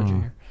strategy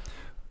here?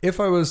 If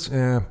I was,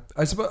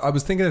 I suppose I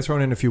was thinking of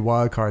throwing in a few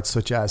wild cards,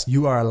 such as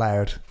you are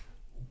allowed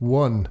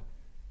one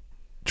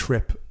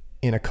trip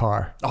in a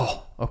car.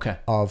 Oh, okay.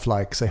 Of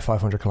like say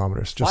 500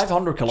 kilometers.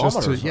 500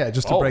 kilometers.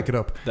 Just to break it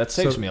up. That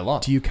saves me a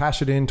lot. Do you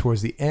cash it in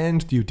towards the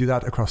end? Do you do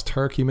that across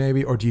Turkey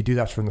maybe, or do you do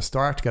that from the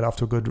start to get off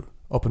to a good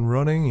up and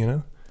running?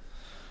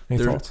 Any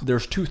thoughts?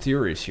 There's two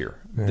theories here.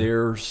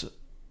 Yeah.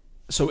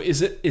 So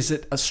is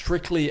it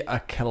strictly a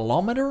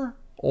kilometer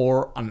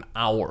or an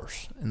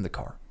hours in the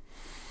car?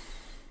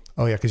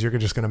 Oh yeah, because you're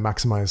just going to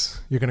maximize.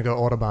 You're going to go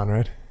Autobahn,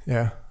 right?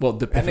 Yeah. Well,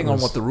 depending on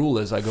what the rule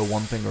is, I go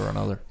one thing or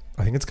another.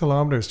 I think it's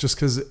kilometers, just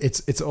because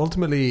it's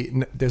ultimately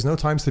there's no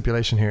time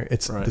stipulation here.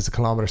 There's a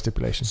kilometer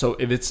stipulation. So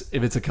if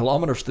it's a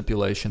kilometer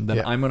stipulation,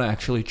 then I'm going to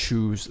actually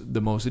choose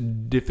the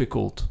most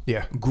difficult,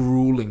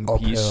 grueling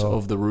piece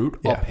of the route,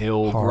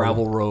 uphill,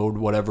 gravel road,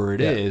 whatever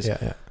it is,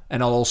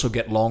 and I'll also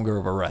get longer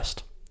of a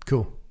rest.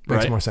 Cool,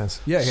 makes more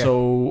sense. Yeah.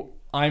 So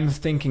I'm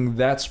thinking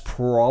that's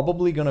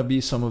probably going to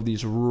be some of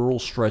these rural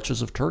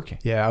stretches of Turkey.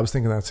 Yeah, I was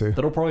thinking that too.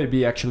 That'll probably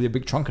be actually a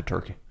big chunk of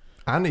Turkey.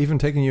 And even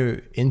taking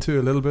you into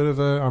a little bit of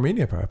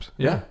Armenia, perhaps.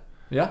 Yeah,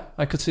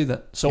 I could see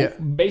that. So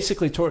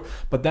basically,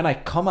 but then I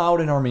come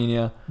out in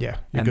Armenia. Yeah,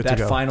 and that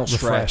final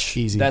stretch,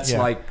 easy. That's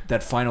like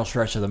that final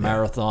stretch of the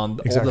marathon.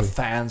 Exactly. All the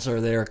fans are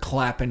there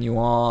clapping you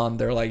on.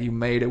 They're like, "You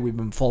made it. We've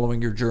been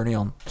following your journey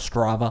on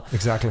Strava."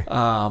 Exactly.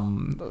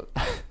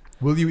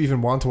 Will you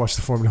even want to watch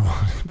the Formula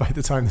One by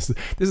the time this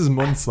is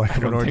months? Like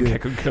I don't think I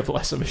could give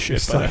less of a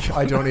shit.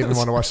 I don't even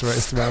want to watch the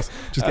race, to be honest.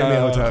 Just get me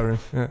a hotel room.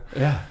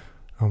 Yeah.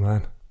 Oh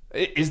man.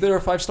 Is there a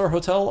 5-star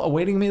hotel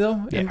awaiting me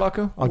though in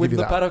Baku? I'll give you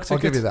that. Paddock tickets, I'll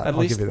give you that. At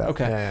least? I'll give you that.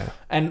 Okay. Yeah.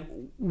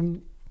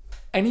 And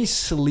any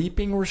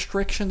sleeping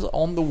restrictions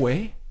on the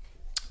way?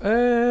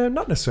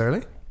 Not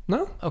necessarily.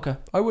 No. Okay.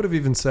 I would have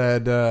even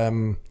said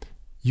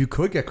you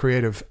could get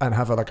creative and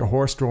have a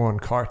horse-drawn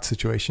cart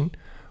situation,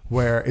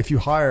 where if you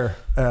hire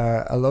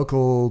a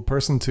local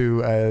person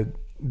to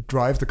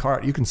drive the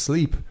cart, you can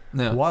sleep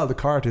while the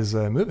cart is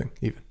moving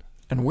even.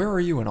 And where are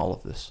you in all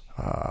of this?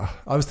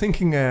 I was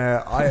thinking,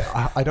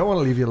 I don't want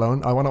to leave you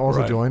alone. I want to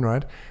also join,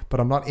 right?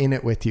 But I'm not in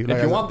it with you.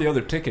 If you want the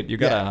other ticket, you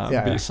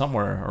gotta be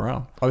somewhere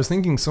around. I was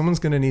thinking someone's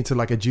going to need to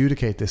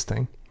adjudicate this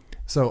thing.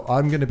 So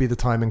I'm going to be the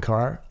timing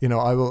car.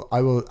 I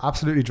will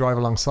absolutely drive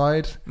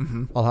alongside.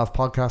 Mm-hmm. I'll have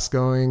podcasts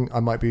going. I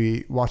might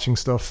be watching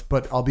stuff,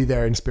 but I'll be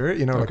there in spirit.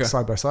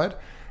 Side by side.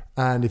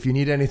 And if you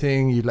need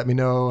anything, you let me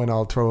know, and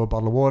I'll throw a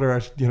bottle of water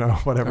at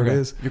whatever it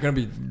is. You're going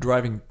to be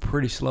driving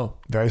pretty slow.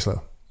 Very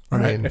slow.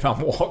 If I'm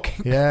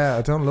walking. Yeah,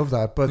 I don't love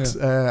that, but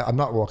I'm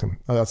not walking.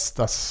 That's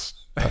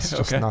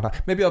just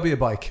not. Maybe I'll be a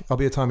bike. I'll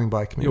be a timing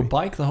bike. Maybe. You'll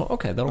bike the whole.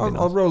 Okay, that'll be nice.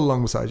 I'll roll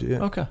along beside you.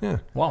 Yeah. Okay. Yeah.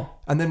 Wow.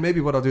 And then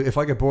maybe what I'll do, if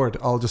I get bored,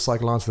 I'll just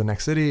cycle on to the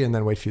next city and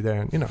then wait for you there.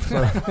 And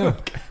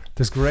okay.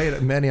 There's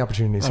many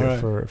opportunities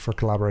here for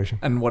collaboration.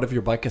 And what if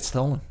your bike gets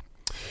stolen?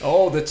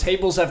 Oh, the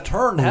tables have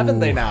turned, haven't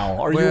they?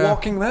 Now, are you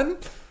walking then?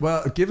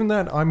 Well, given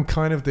that I'm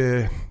kind of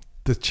the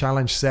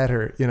challenge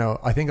setter,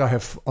 I think I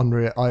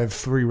have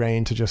free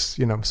reign to just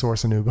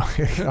source a new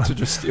bike to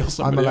just steal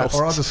somebody else,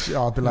 or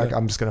I'll be like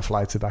I'm just going to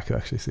fly to Baku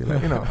actually. See,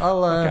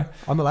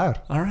 I'm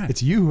allowed. All right,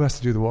 it's you who has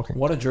to do the walking.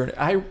 What a journey!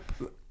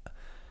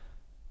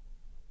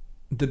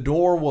 The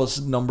door was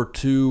number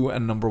 2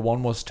 and number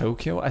 1 was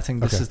Tokyo. I think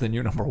this is the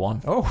new number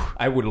 1. Oh,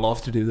 I would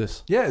love to do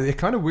this. Yeah, it's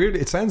kind of weird.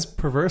 It sounds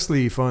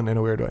perversely fun in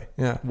a weird way.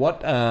 Yeah.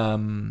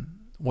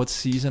 What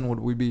season would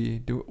we be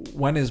doing?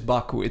 When is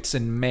Baku? It's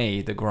in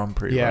May, the Grand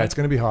Prix. Yeah, right? It's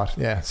going to be hot.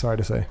 Yeah, sorry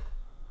to say.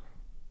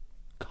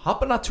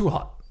 Hot, but not too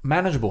hot.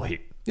 Manageable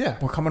heat. Yeah.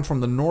 We're coming from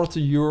the north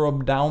of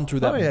Europe down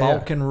through that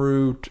Balkan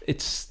route.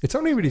 It's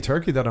only really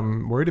Turkey that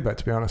I'm worried about,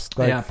 to be honest.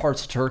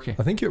 Parts of Turkey.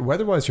 I think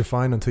weather-wise you're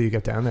fine until you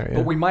get down there. Yeah.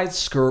 But we might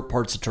skirt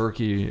parts of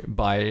Turkey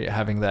by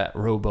having that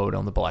rowboat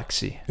on the Black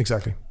Sea.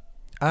 Exactly.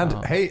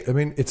 And hey, I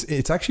mean,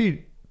 it's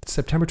actually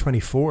September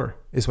 24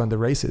 is when the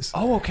race is.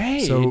 Oh,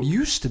 okay. So it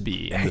used to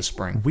be in the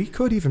spring. We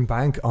could even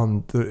bank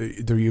on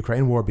the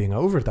Ukraine war being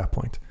over at that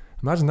point.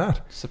 Imagine that.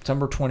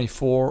 September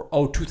 24.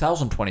 Oh,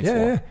 2024.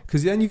 Yeah.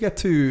 Because then you get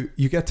to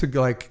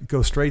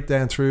go straight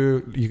down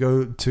through. You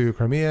go to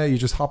Crimea. You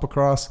just hop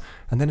across,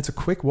 and then it's a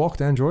quick walk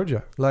down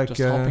Georgia. Just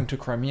hopping to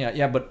Crimea.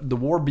 Yeah, but the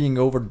war being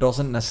over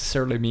doesn't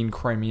necessarily mean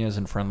Crimea is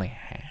in friendly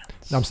hands.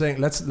 I'm saying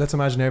let's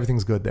imagine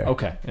everything's good there.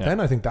 Okay. Yeah. Then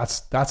I think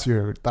that's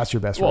your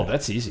best. Well,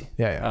 that's easy.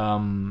 Yeah.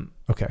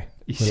 Okay.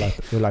 Easy.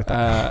 We like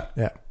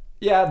that.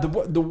 Yeah.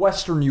 The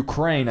Western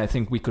Ukraine. I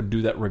think we could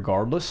do that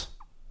regardless.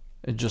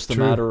 It's just a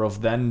matter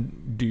of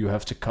then do you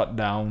have to cut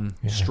down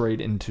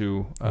straight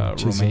into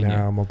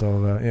Romania,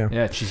 Moldova,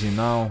 yeah,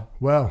 Chisinau.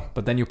 Well,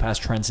 but then you pass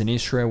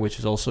Transnistria, which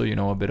is also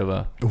a bit of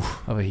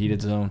a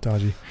heated zone.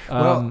 Dodgy.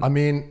 Well, I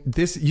mean,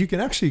 this you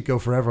can actually go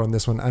forever on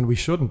this one, and we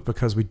shouldn't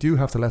because we do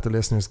have to let the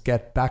listeners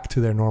get back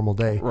to their normal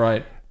day.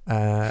 Right.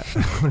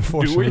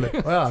 Unfortunately, do we?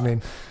 Well, I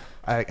mean,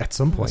 at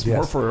some point, it's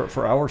more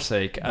for our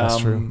sake. That's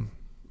true.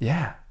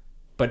 Yeah.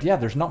 But yeah,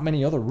 there's not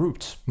many other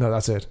routes. No,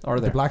 that's it. Are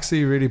there? The Black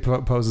Sea really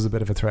poses a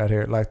bit of a threat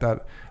here. Like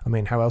that. I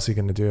mean, how else are you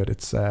going to do it?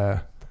 It's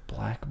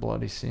Black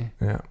Bloody Sea.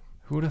 Yeah.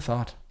 Who would have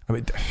thought? I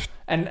mean,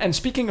 and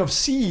speaking of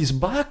seas,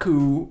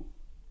 Baku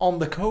on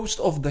the coast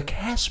of the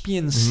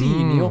Caspian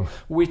Sea, Neil.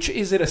 Which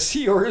is it a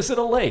sea or is it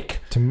a lake?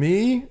 To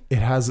me, it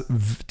has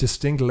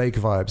distinct lake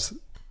vibes.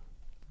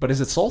 But is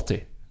it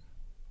salty?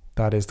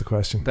 That is the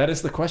question. That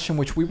is the question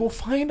which we will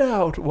find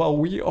out while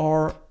we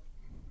are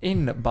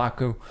in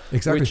Baku,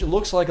 exactly. Which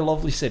looks like a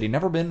lovely city.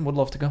 Never been, would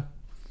love to go.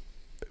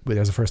 But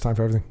there's a first time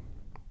for everything.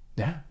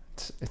 Yeah,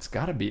 it's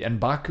got to be. And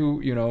Baku,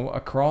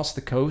 across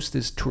the coast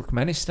is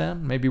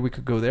Turkmenistan. Maybe we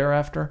could go there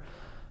after.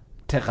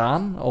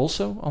 Tehran,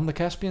 also on the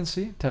Caspian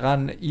Sea.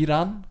 Tehran,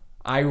 Iran.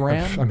 I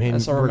mean,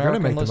 we're going to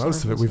make the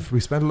most of it.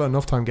 We spent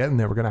enough time getting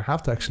there. We're going to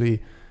have to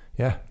actually,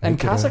 And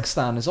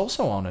Kazakhstan is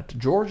also on it.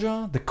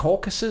 Georgia, the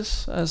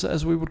Caucasus,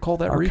 as we would call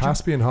that region. Our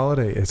Caspian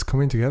holiday is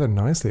coming together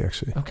nicely,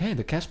 actually. Okay,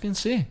 the Caspian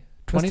Sea.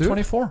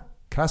 2024.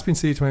 Caspian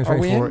Sea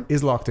 2024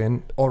 is locked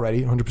in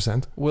already,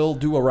 100%. We'll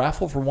do a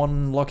raffle for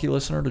one lucky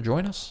listener to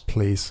join us.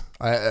 Please.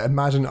 I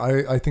imagine,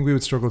 I think we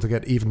would struggle to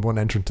get even one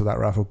entrant to that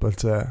raffle,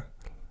 but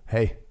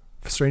hey,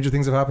 stranger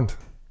things have happened.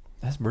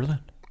 That's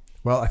brilliant.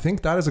 Well, I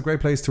think that is a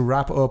great place to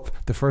wrap up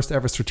the first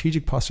ever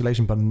strategic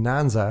postulation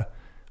bonanza.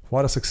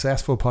 What a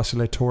successful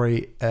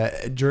postulatory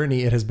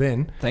journey it has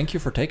been. Thank you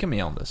for taking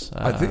me on this.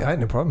 I had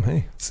no problem.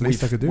 Hey, it's the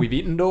least I could do. We've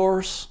eaten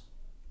doors.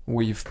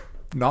 We've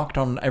knocked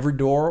on every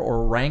door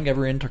or rang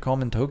every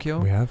intercom in Tokyo.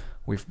 We have.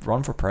 We've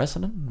run for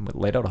president. We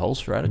laid out a whole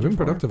strategy. We've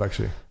been productive,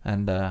 actually.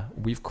 And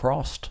we've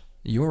crossed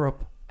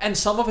Europe and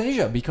some of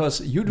Asia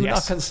because you do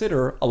not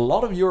consider a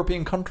lot of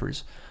European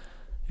countries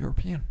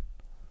European.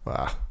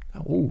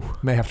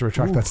 May have to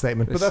retract that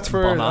statement. But that's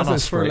for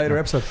a later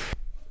episode.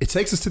 It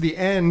takes us to the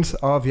end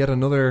of yet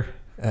another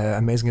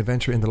amazing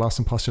adventure in the Lost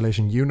in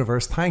Postulation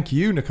universe. Thank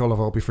you, Nicola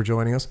Volpe, for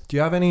joining us. Do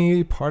you have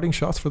any parting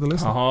shots for the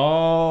listener?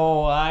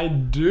 Oh, I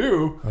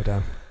do. Oh,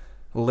 damn.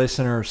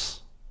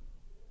 Listeners,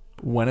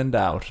 when in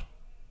doubt,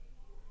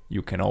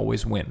 you can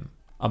always win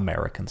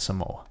American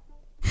Samoa.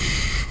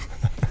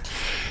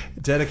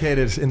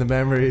 Dedicated to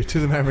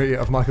the memory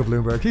of Michael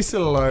Bloomberg. He's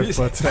still alive,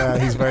 but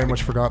he's very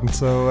much forgotten.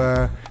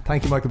 So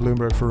thank you, Michael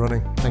Bloomberg, for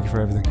running. Thank you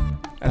for everything.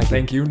 And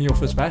thank you, Neil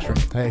Fitzpatrick.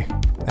 Hey,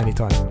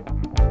 anytime.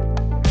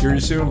 Hear you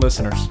soon,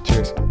 listeners.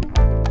 Cheers.